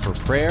time for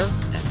prayer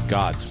and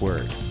God's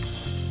Word.